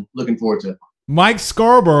players, and looking forward to it. Mike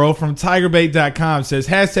Scarborough from TigerBait.com says,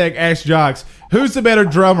 #AskJocks, who's the better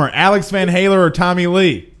drummer, Alex Van Halen or Tommy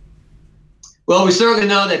Lee? Well, we certainly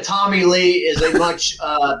know that Tommy Lee is a much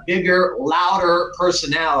bigger, louder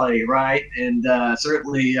personality, right? And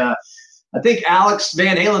certainly I think Alex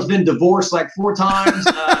Van Halen's been divorced like 4 times.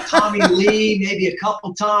 Tommy Lee maybe a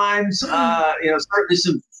couple times. Certainly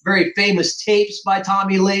some very famous tapes by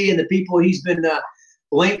Tommy Lee and the people he's been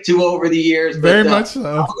linked to over the years. Very much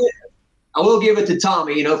so. I will give it to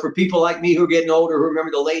Tommy. For people like me who are getting older, who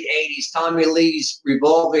remember the late 80s, Tommy Lee's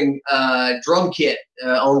revolving drum kit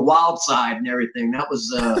on Wild Side and everything. That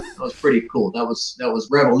was pretty cool. That was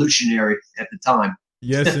revolutionary at the time.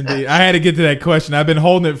 Yes, indeed. I had to get to that question. I've been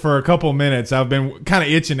holding it for a couple minutes. I've been kind of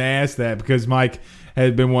itching to ask that because, Mike,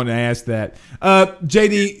 has been wanting to ask that.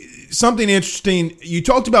 JD, something interesting. You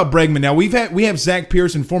talked about Bregman. Now we have Zach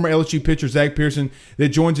Pearson, former LSU pitcher Zach Pearson, that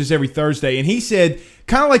joins us every Thursday, and he said,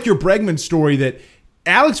 kind of like your Bregman story, that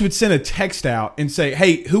Alex would send a text out and say,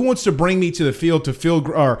 "Hey, who wants to bring me to the field to field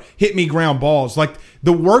or hit me ground balls?" Like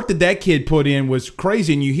the work that kid put in was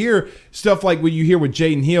crazy. And you hear stuff like what you hear with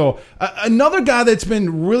Jaden Hill, another guy that's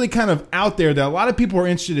been really kind of out there that a lot of people are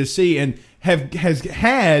interested to see and has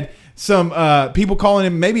had some people calling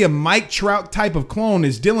him maybe a Mike Trout type of clone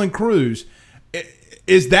is Dylan Cruz.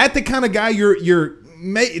 Is that the kind of guy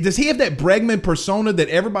does he have that Bregman persona that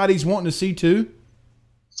everybody's wanting to see too?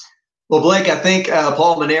 Well, Blake, I think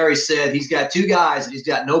Paul Mainieri said he's got two guys that he's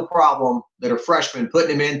got no problem that are freshmen,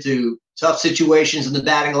 putting him into tough situations in the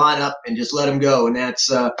batting lineup and just let him go. And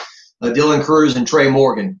that's Dylan Cruz and Trey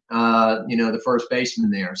Morgan, the first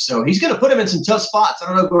baseman there. So he's going to put him in some tough spots. I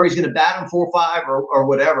don't know where he's going to bat him 4-5 or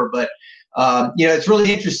whatever, but it's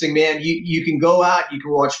really interesting, man. You can go out, you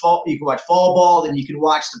can watch fall ball, then you can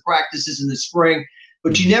watch the practices in the spring.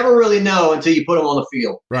 But you never really know until you put them on the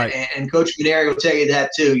field. Right. And Coach Mainieri will tell you that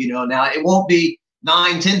too. Now it won't be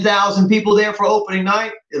 10,000 people there for opening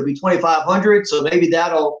night. It'll be 2,500. So maybe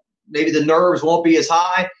the nerves won't be as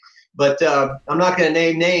high. But I'm not going to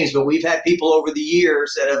name names, but we've had people over the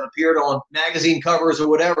years that have appeared on magazine covers or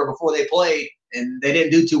whatever before they played, and they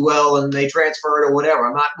didn't do too well and they transferred or whatever.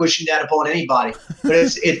 I'm not wishing that upon anybody. But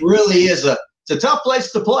it really is it's a tough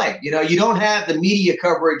place to play. You don't have the media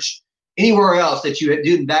coverage anywhere else that you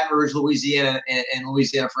do in Baton Rouge, Louisiana, and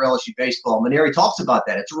Louisiana for LSU baseball. Mainieri talks about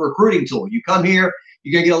that. It's a recruiting tool. You come here,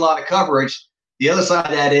 you're going to get a lot of coverage. The other side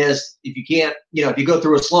of that is if you go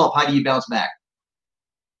through a slump, how do you bounce back?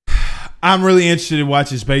 I'm really interested to watch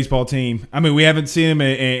this baseball team. I mean, we haven't seen them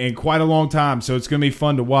in quite a long time, so it's going to be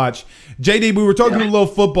fun to watch. JD, we were talking a little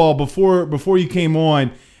football before you came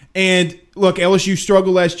on. And, look, LSU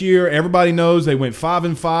struggled last year. Everybody knows they went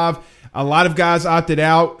 5-5. A lot of guys opted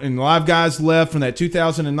out, and a lot of guys left from that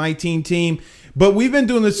 2019 team. But we've been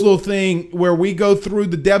doing this little thing where we go through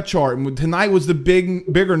the depth chart, and tonight was the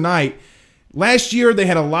bigger night. Last year, they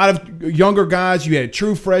had a lot of younger guys. You had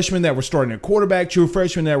true freshmen that were starting at quarterback, true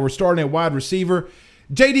freshmen that were starting at wide receiver.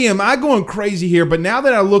 JD, am I going crazy here? But now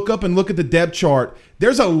that I look up and look at the depth chart,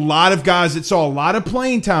 there's a lot of guys that saw a lot of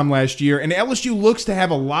playing time last year, and LSU looks to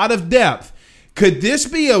have a lot of depth. Could this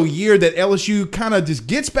be a year that LSU kind of just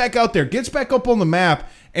gets back out there, gets back up on the map,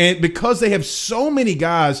 and because they have so many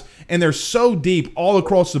guys and they're so deep all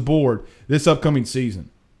across the board this upcoming season?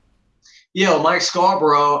 Mike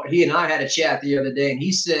Scarborough, he and I had a chat the other day, and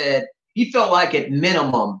he said he felt like at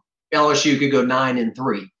minimum LSU could go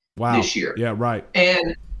 9-3 this year. Yeah, right.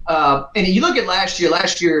 And you look at last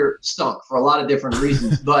year stunk for a lot of different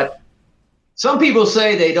reasons, but some people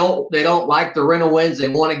say they don't like the rent-a-wins. They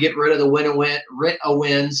want to get rid of the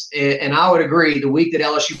rent-a-wins. And I would agree. The week that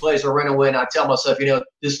LSU plays a rent-a-win, I tell myself,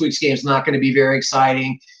 this week's game is not going to be very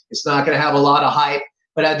exciting. It's not going to have a lot of hype.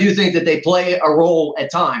 But I do think that they play a role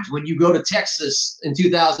at times. When you go to Texas in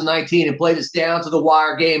 2019 and play this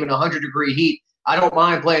down-to-the-wire game in 100-degree heat, I don't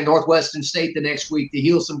mind playing Northwestern State the next week to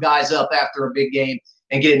heal some guys up after a big game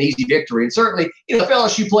and get an easy victory. And certainly, if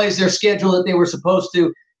LSU plays their schedule that they were supposed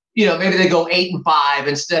to, maybe they go 8-5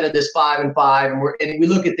 instead of this 5-5, and we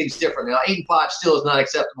look at things differently. Now, 8-5 still is not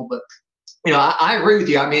acceptable, but I agree with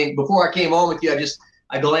you. I mean, before I came on with you,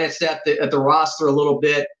 I glanced at the roster a little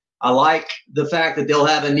bit. I like the fact that they'll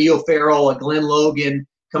have a Neil Farrell, a Glenn Logan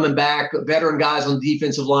coming back, veteran guys on the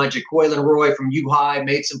defensive line. Jaqueline Roy from U-High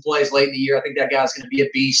made some plays late in the year. I think that guy's going to be a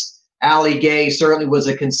beast. Allie Gay certainly was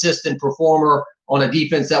a consistent performer on a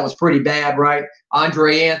defense that was pretty bad, right?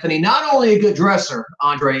 Andre Anthony, not only a good dresser,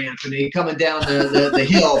 Andre Anthony, coming down the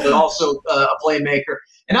hill, but also a playmaker.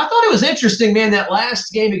 And I thought it was interesting, man, that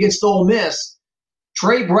last game against Ole Miss,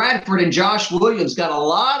 Trey Bradford and Josh Williams got a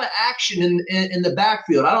lot of action in the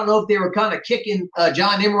backfield. I don't know if they were kind of kicking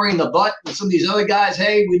John Emery in the butt and some of these other guys,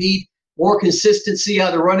 hey, we need more consistency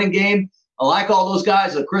out of the running game. I like all those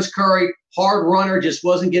guys. Chris Curry, hard runner, just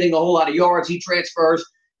wasn't getting a whole lot of yards. He transfers.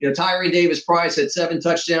 Tyree Davis-Price had 7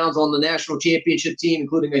 touchdowns on the national championship team,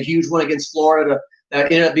 including a huge one against Florida that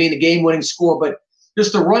ended up being the game-winning score. But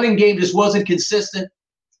just the running game just wasn't consistent.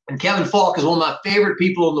 And Kevin Falk is one of my favorite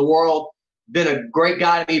people in the world. Been a great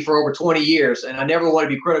guy to me for over 20 years, and I never want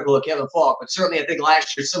to be critical of Kevin Falk, but certainly I think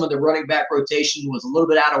last year some of the running back rotation was a little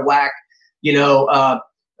bit out of whack.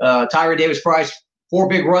 Tyree Davis-Price, 4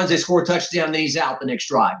 big runs, they score a touchdown, and then he's out the next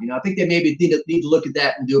drive. I think they maybe need to look at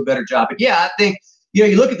that and do a better job. But, yeah, I think,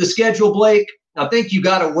 you look at the schedule, Blake, I think you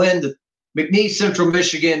got to win the McNeese, Central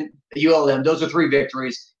Michigan, ULM. Those are 3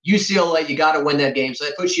 victories. UCLA, you got to win that game. So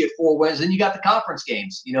that puts you at 4 wins. Then you got the conference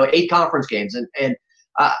games, 8 conference games. And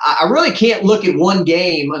I really can't look at one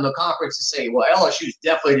game in the conference and say, well, LSU is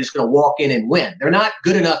definitely just going to walk in and win. They're not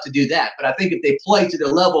good enough to do that. But I think if they play to their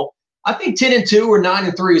level, I think 10-2 or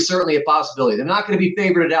 9-3 is certainly a possibility. They're not going to be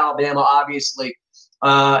favored at Alabama, obviously.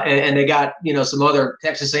 And they got, some other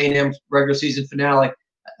Texas A&M regular season finale.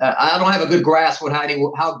 I don't have a good grasp on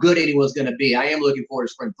how good anyone's going to be. I am looking forward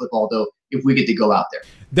to spring football, though, if we get to go out there.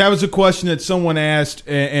 That was a question that someone asked,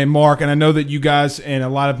 and Mark, and I know that you guys and a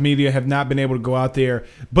lot of media have not been able to go out there.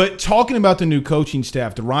 But talking about the new coaching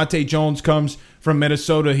staff, Daronte Jones comes from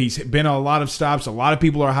Minnesota. He's been on a lot of stops. A lot of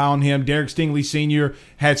people are high on him. Derek Stingley Sr.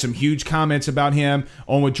 had some huge comments about him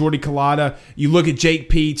on with Jordy Culotta. You look at Jake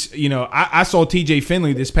Peetz. I saw TJ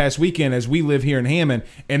Finley this past weekend as we live here in Hammond,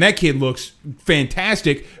 and that kid looks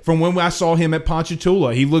fantastic from when I saw him at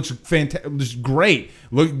Ponchatoula. He looks fantastic, just great.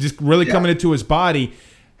 Look, just really coming into his body.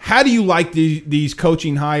 How do you like these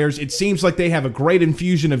coaching hires? It seems like they have a great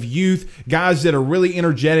infusion of youth, guys that are really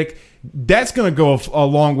energetic. That's going to go a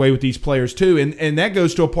long way with these players too, and that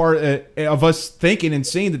goes to a part of us thinking and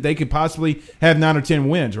seeing that they could possibly have 9 or 10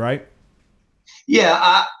 wins, right?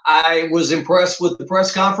 Yeah, I was impressed with the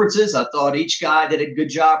press conferences. I thought each guy did a good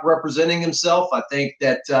job representing himself. I think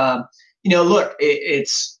that look,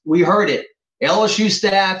 we heard it. LSU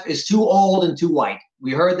staff is too old and too white.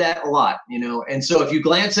 We heard that a lot, and so if you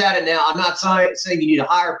glance at it now, I'm not saying you need to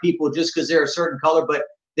hire people just because they're a certain color, but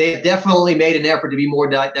they have definitely made an effort to be more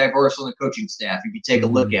diverse on the coaching staff if you take a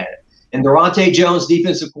look at it. And Daronte Jones,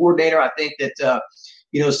 defensive coordinator, I think that,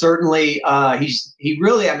 certainly he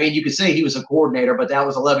really, you could say he was a coordinator, but that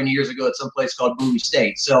was 11 years ago at some place called Bowie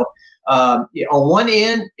State. So on one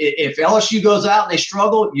end, if LSU goes out and they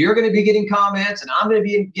struggle, you're going to be getting comments, and I'm going to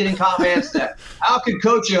be getting comments that how could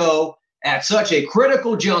Coach O at such a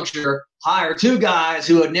critical juncture hire 2 guys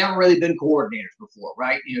who had never really been coordinators before,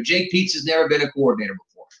 right? Jake Peetz has never been a coordinator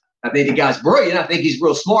before. I think the guy's brilliant. I think he's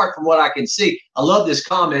real smart from what I can see. I love this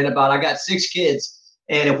comment about I got 6 kids,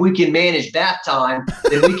 and if we can manage bath time,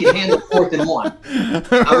 then we can handle 4th and 1.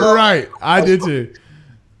 Right. I did too.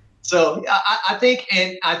 So I think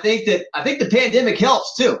the pandemic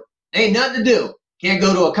helps too. Ain't nothing to do. Can't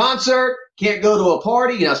go to a concert. Can't go to a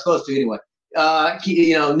party. You're not supposed to anyway.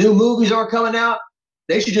 New movies aren't coming out.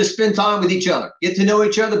 They should just spend time with each other, get to know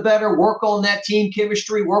each other better, work on that team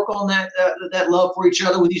chemistry, work on that love for each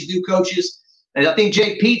other with these new coaches. And I think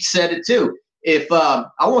Jake Peetz said it too. If I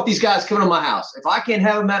want these guys coming to my house, if I can't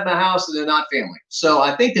have them at my house, then they're not family. So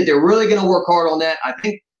I think that they're really going to work hard on that. I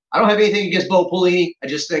don't have anything against Bo Pelini. I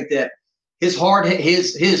just think that his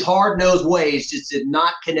hard-nosed ways just did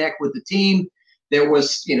not connect with the team. There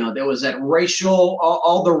was that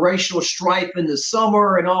all the racial strife in the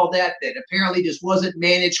summer and all that apparently just wasn't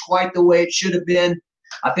managed quite the way it should have been.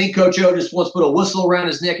 I think Coach O just wants to put a whistle around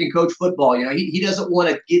his neck and coach football. He doesn't want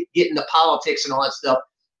to get into politics and all that stuff.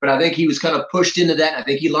 But I think he was kind of pushed into that. I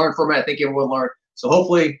think he learned from it. I think everyone learned. So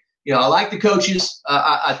hopefully, I like the coaches.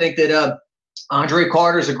 I think that Andre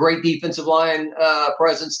Carter's a great defensive line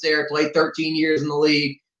presence there. Played 13 years in the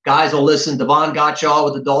league. Guys will listen. Devon Gottschall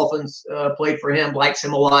with the Dolphins played for him, likes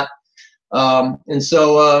him a lot. And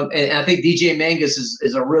I think DJ Mangus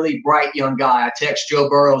is a really bright young guy. I text Joe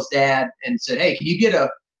Burrow's dad and said, hey, can you get a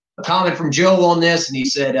comment from Joe on this? And he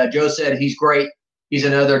said, Joe said he's great. He's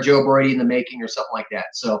another Joe Brady in the making or something like that.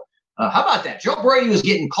 So how about that? Joe Brady was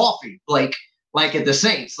getting coffee, like at the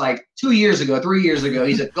Saints, like 3 years ago.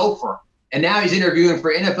 He's a gopher. And now he's interviewing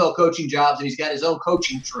for NFL coaching jobs, and he's got his own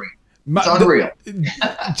coaching tree. It's unreal.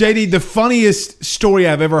 JD, the funniest story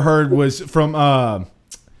I've ever heard was from, oh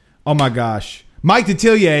my gosh, Mike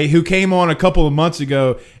Detillier, who came on a couple of months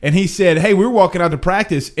ago, and he said, hey, we were walking out to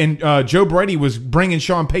practice, and Joe Brady was bringing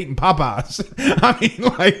Sean Payton Popeyes. I mean,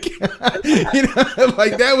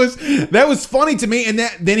 that was funny to me. And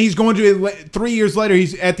then he's going to 3 years later,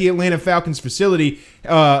 he's at the Atlanta Falcons facility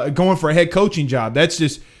going for a head coaching job. That's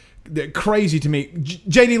just crazy to me.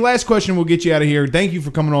 JD, last question, we'll get you out of here. Thank you for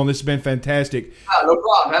coming on. This has been fantastic. No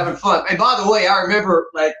problem. Having fun. And by the way, I remember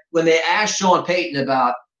when they asked Sean Payton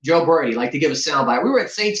about Joe Brady, to give a soundbite. We were at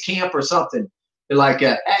Saints camp or something. They're like,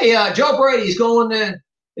 hey, Joe Brady's going in.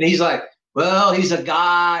 And he's like, well, he's a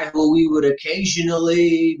guy who we would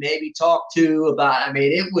occasionally maybe talk to about.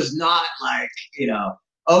 It was not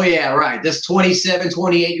oh, yeah, right. This 27,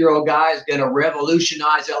 28-year-old guy is going to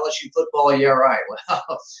revolutionize LSU football. Yeah, right.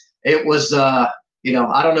 Well, it was, I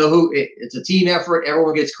don't know who. It's a team effort.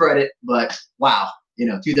 Everyone gets credit. But, wow,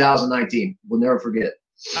 2019. We'll never forget it.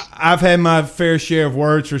 I've had my fair share of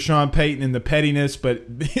words for Sean Payton and the pettiness, but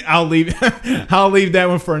I'll leave that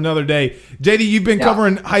one for another day. JD, you've been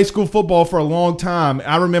covering high school football for a long time.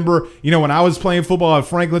 I remember, when I was playing football at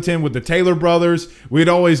Franklinton with the Taylor brothers, we'd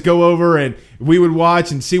always go over and we would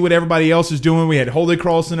watch and see what everybody else is doing. We had Holy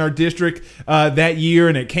Cross in our district that year,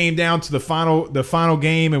 and it came down to the final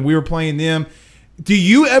game, and we were playing them. Do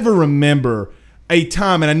you ever remember a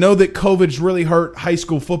time, and I know that COVID's really hurt high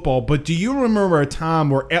school football, but do you remember a time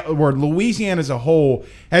where Louisiana as a whole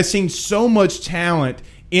has seen so much talent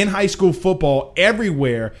in high school football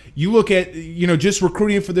everywhere? You look at, just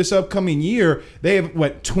recruiting for this upcoming year, they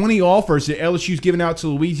have, 20 offers that LSU's giving out to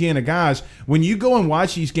Louisiana guys. When you go and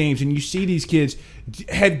watch these games and you see these kids,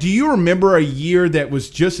 do you remember a year that was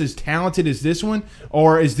just as talented as this one?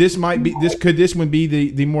 Or could this one be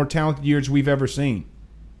the more talented years we've ever seen?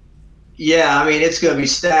 Yeah, I mean, it's going to be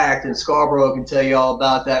stacked, and Scarborough can tell you all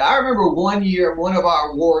about that. I remember one year, one of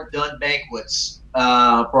our award-done banquets for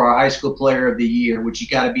our high school player of the year, which you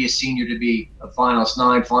got to be a senior to be a finalist,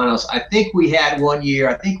 9 finalists. I think we had one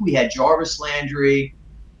year, we had Jarvis Landry.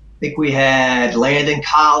 I think we had Landon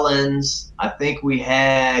Collins. I think we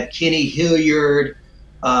had Kenny Hilliard,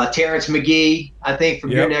 Terrence McGee, I think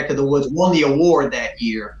from your neck of the woods, won the award that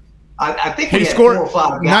year. I think he scored 4 or 5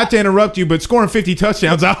 guys. Not to interrupt you, but scoring 50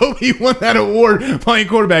 touchdowns. I hope he won that award playing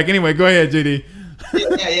quarterback. Anyway, go ahead, JD.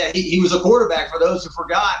 Yeah. He was a quarterback. For those who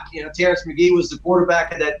forgot, Terrence McGee was the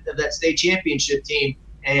quarterback of that state championship team.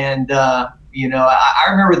 And, I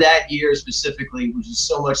remember that year specifically, which was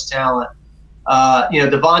so much talent.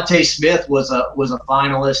 Devontae Smith was a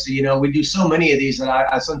finalist. We do so many of these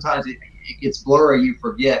that I sometimes it gets blurry, you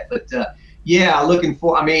forget. But, looking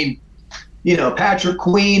for, Patrick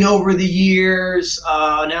Queen over the years,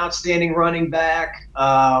 an outstanding running back.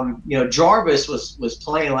 Jarvis was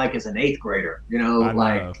playing like as an 8th grader,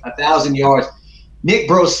 like 1,000 yards. Nick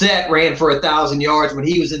Brosette ran for 1,000 yards when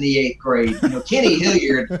he was in the 8th grade. Kenny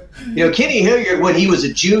Hilliard, when he was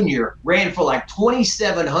a junior, ran for like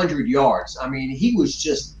 2,700 yards. I mean, he was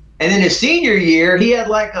just, and then his senior year, he had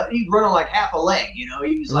he'd run on like half a leg, he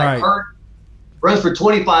was like hurt. Runs for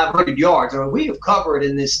 2,500 yards. I mean, we have covered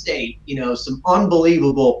in this state, some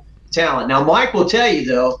unbelievable talent. Now, Mike will tell you,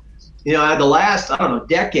 though, the last,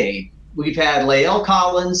 decade, we've had Lael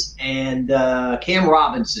Collins and Cam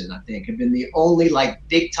Robinson, I think, have been the only,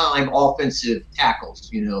 big-time offensive tackles,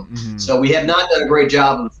 Mm-hmm. So we have not done a great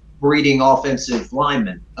job of breeding offensive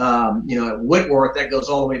linemen. At Whitworth, that goes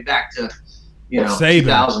all the way back to,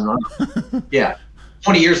 2000. Yeah.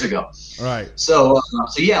 20 years ago. Right. So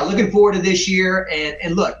looking forward to this year.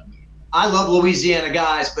 And look, I love Louisiana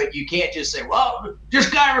guys, but you can't just say, well,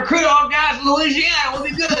 just got to recruit all guys in Louisiana. We'll be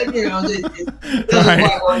good. It doesn't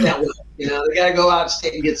quite work that way. They got to go out of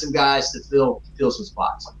state and get some guys to fill some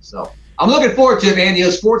spots. So I'm looking forward to it, man.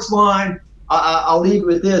 Sportsline, I'll leave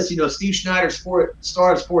with this. Steve Schneider started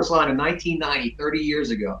Sportsline in 1990, 30 years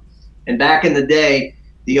ago. And back in the day,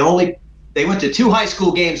 they went to 2 high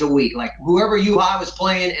school games a week, like whoever U-High was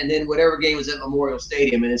playing, and then whatever game was at Memorial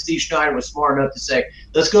Stadium. And then Steve Schneider was smart enough to say,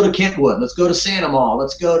 let's go to Kentwood, let's go to Santa Mall,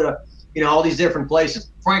 let's go to, all these different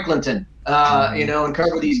places, Franklinton, and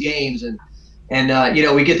cover these games. And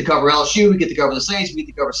we get to cover LSU, we get to cover the Saints, we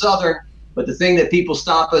get to cover Southern. But the thing that people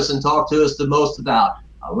stop us and talk to us the most about,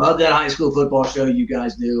 I love that high school football show you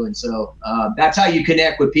guys do. And so that's how you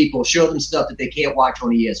connect with people, show them stuff that they can't watch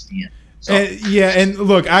on ESPN. So. And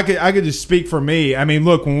look, I could just speak for me. I mean,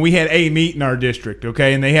 look, when we had A-Meet in our district,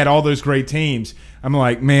 okay, and they had all those great teams, I'm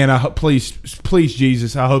like, man, please,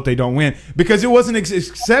 Jesus, I hope they don't win, because it wasn't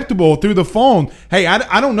acceptable through the phone. Hey,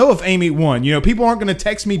 I don't know if A-Meet won. People aren't going to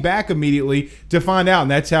text me back immediately to find out,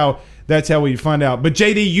 and that's how we find out. But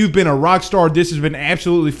JD, you've been a rock star. This has been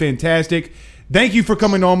absolutely fantastic. Thank you for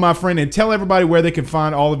coming on, my friend, and tell everybody where they can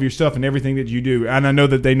find all of your stuff and everything that you do. And I know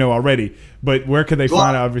that they know already, but where can they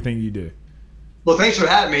find out everything you do? Well, thanks for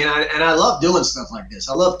having me, and I love doing stuff like this.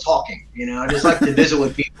 I love talking, I just like to visit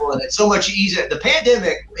with people, and it's so much easier. The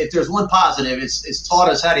pandemic, if there's one positive, it's taught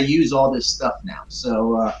us how to use all this stuff now.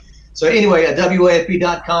 So anyway, at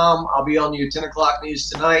WAFB.com, I'll be on your 10 o'clock news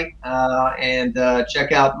tonight, and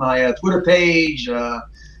check out my Twitter page,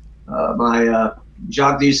 my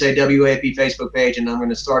Jacques Doucet WAFB Facebook page, and I'm going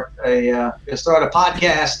to start a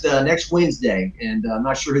podcast next Wednesday, and I'm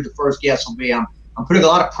not sure who the first guest will be. I'm putting a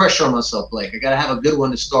lot of pressure on myself, Blake. I got to have a good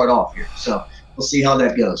one to start off here, so we'll see how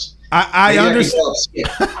that goes. I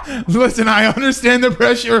understand. Listen, I understand the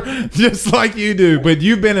pressure just like you do, but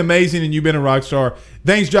you've been amazing and you've been a rock star.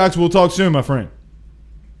 Thanks, Jocks. We'll talk soon, my friend.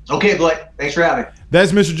 Okay, Blake. Thanks for having me.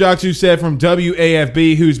 That's Mr. Jocks said from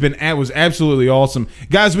WAFB, was absolutely awesome.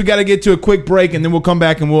 Guys, we got to get to a quick break, and then we'll come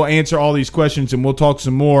back and we'll answer all these questions, and we'll talk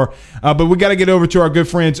some more. But we got to get over to our good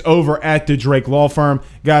friends over at the Drake Law Firm.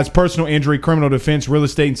 Guys, personal injury, criminal defense, real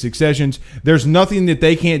estate, and successions. There's nothing that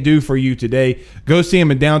they can't do for you today. Go see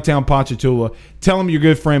them in downtown Ponchatoula. Tell them your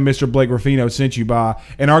good friend, Mr. Blake Ruffino, sent you by.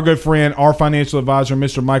 And our good friend, our financial advisor,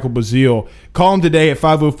 Mr. Michael Bazile. Call him today at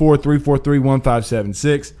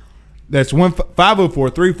 504-343-1576. That's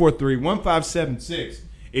 504-343-1576.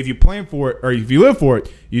 If you plan for it, or if you live for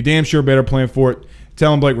it, you damn sure better plan for it.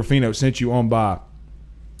 Tell him Blake Ruffino sent you on by.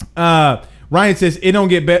 Ryan says, it don't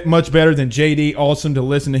get much better than JD. Awesome to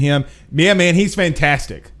listen to him. Yeah, man, he's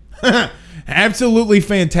fantastic. Absolutely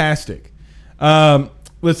fantastic.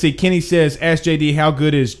 Let's see. Kenny says, ask JD, how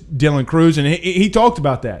good is Dylan Cruz? And he talked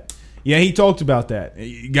about that. Yeah, he talked about that.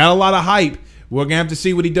 He got a lot of hype. We're going to have to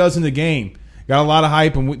see what he does in the game. Got a lot of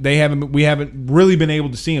hype, and we haven't really been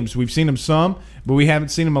able to see him. So we've seen him some, but we haven't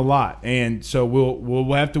seen him a lot. And so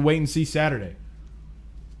we'll have to wait and see Saturday.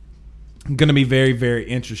 Going to be very, very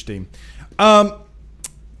interesting. God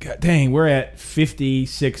dang, we're at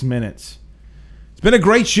 56 minutes. It's been a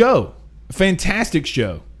great show. A fantastic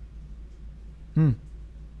show.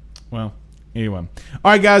 Well, anyway.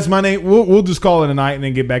 All right, guys, my name, we'll just call it a night and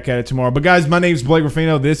then get back at it tomorrow. But, guys, my name is Blake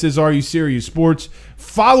Ruffino. This is Are You Serious Sports.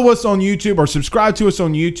 Follow us on YouTube or subscribe to us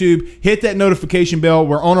on YouTube. Hit that notification bell.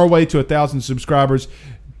 We're on our way to 1,000 subscribers.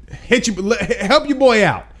 Help your boy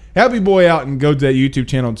out. Help your boy out and go to that YouTube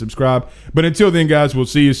channel and subscribe. But until then, guys, we'll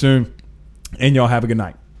see you soon. And y'all have a good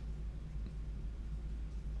night.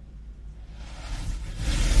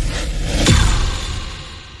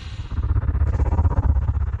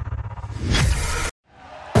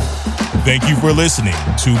 Thank you for listening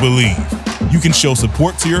to Believe. You can show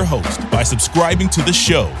support to your host by subscribing to the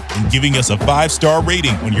show and giving us a 5-star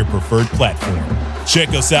rating on your preferred platform. Check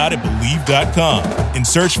us out at Believe.com and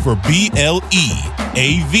search for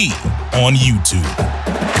BLEAV on YouTube.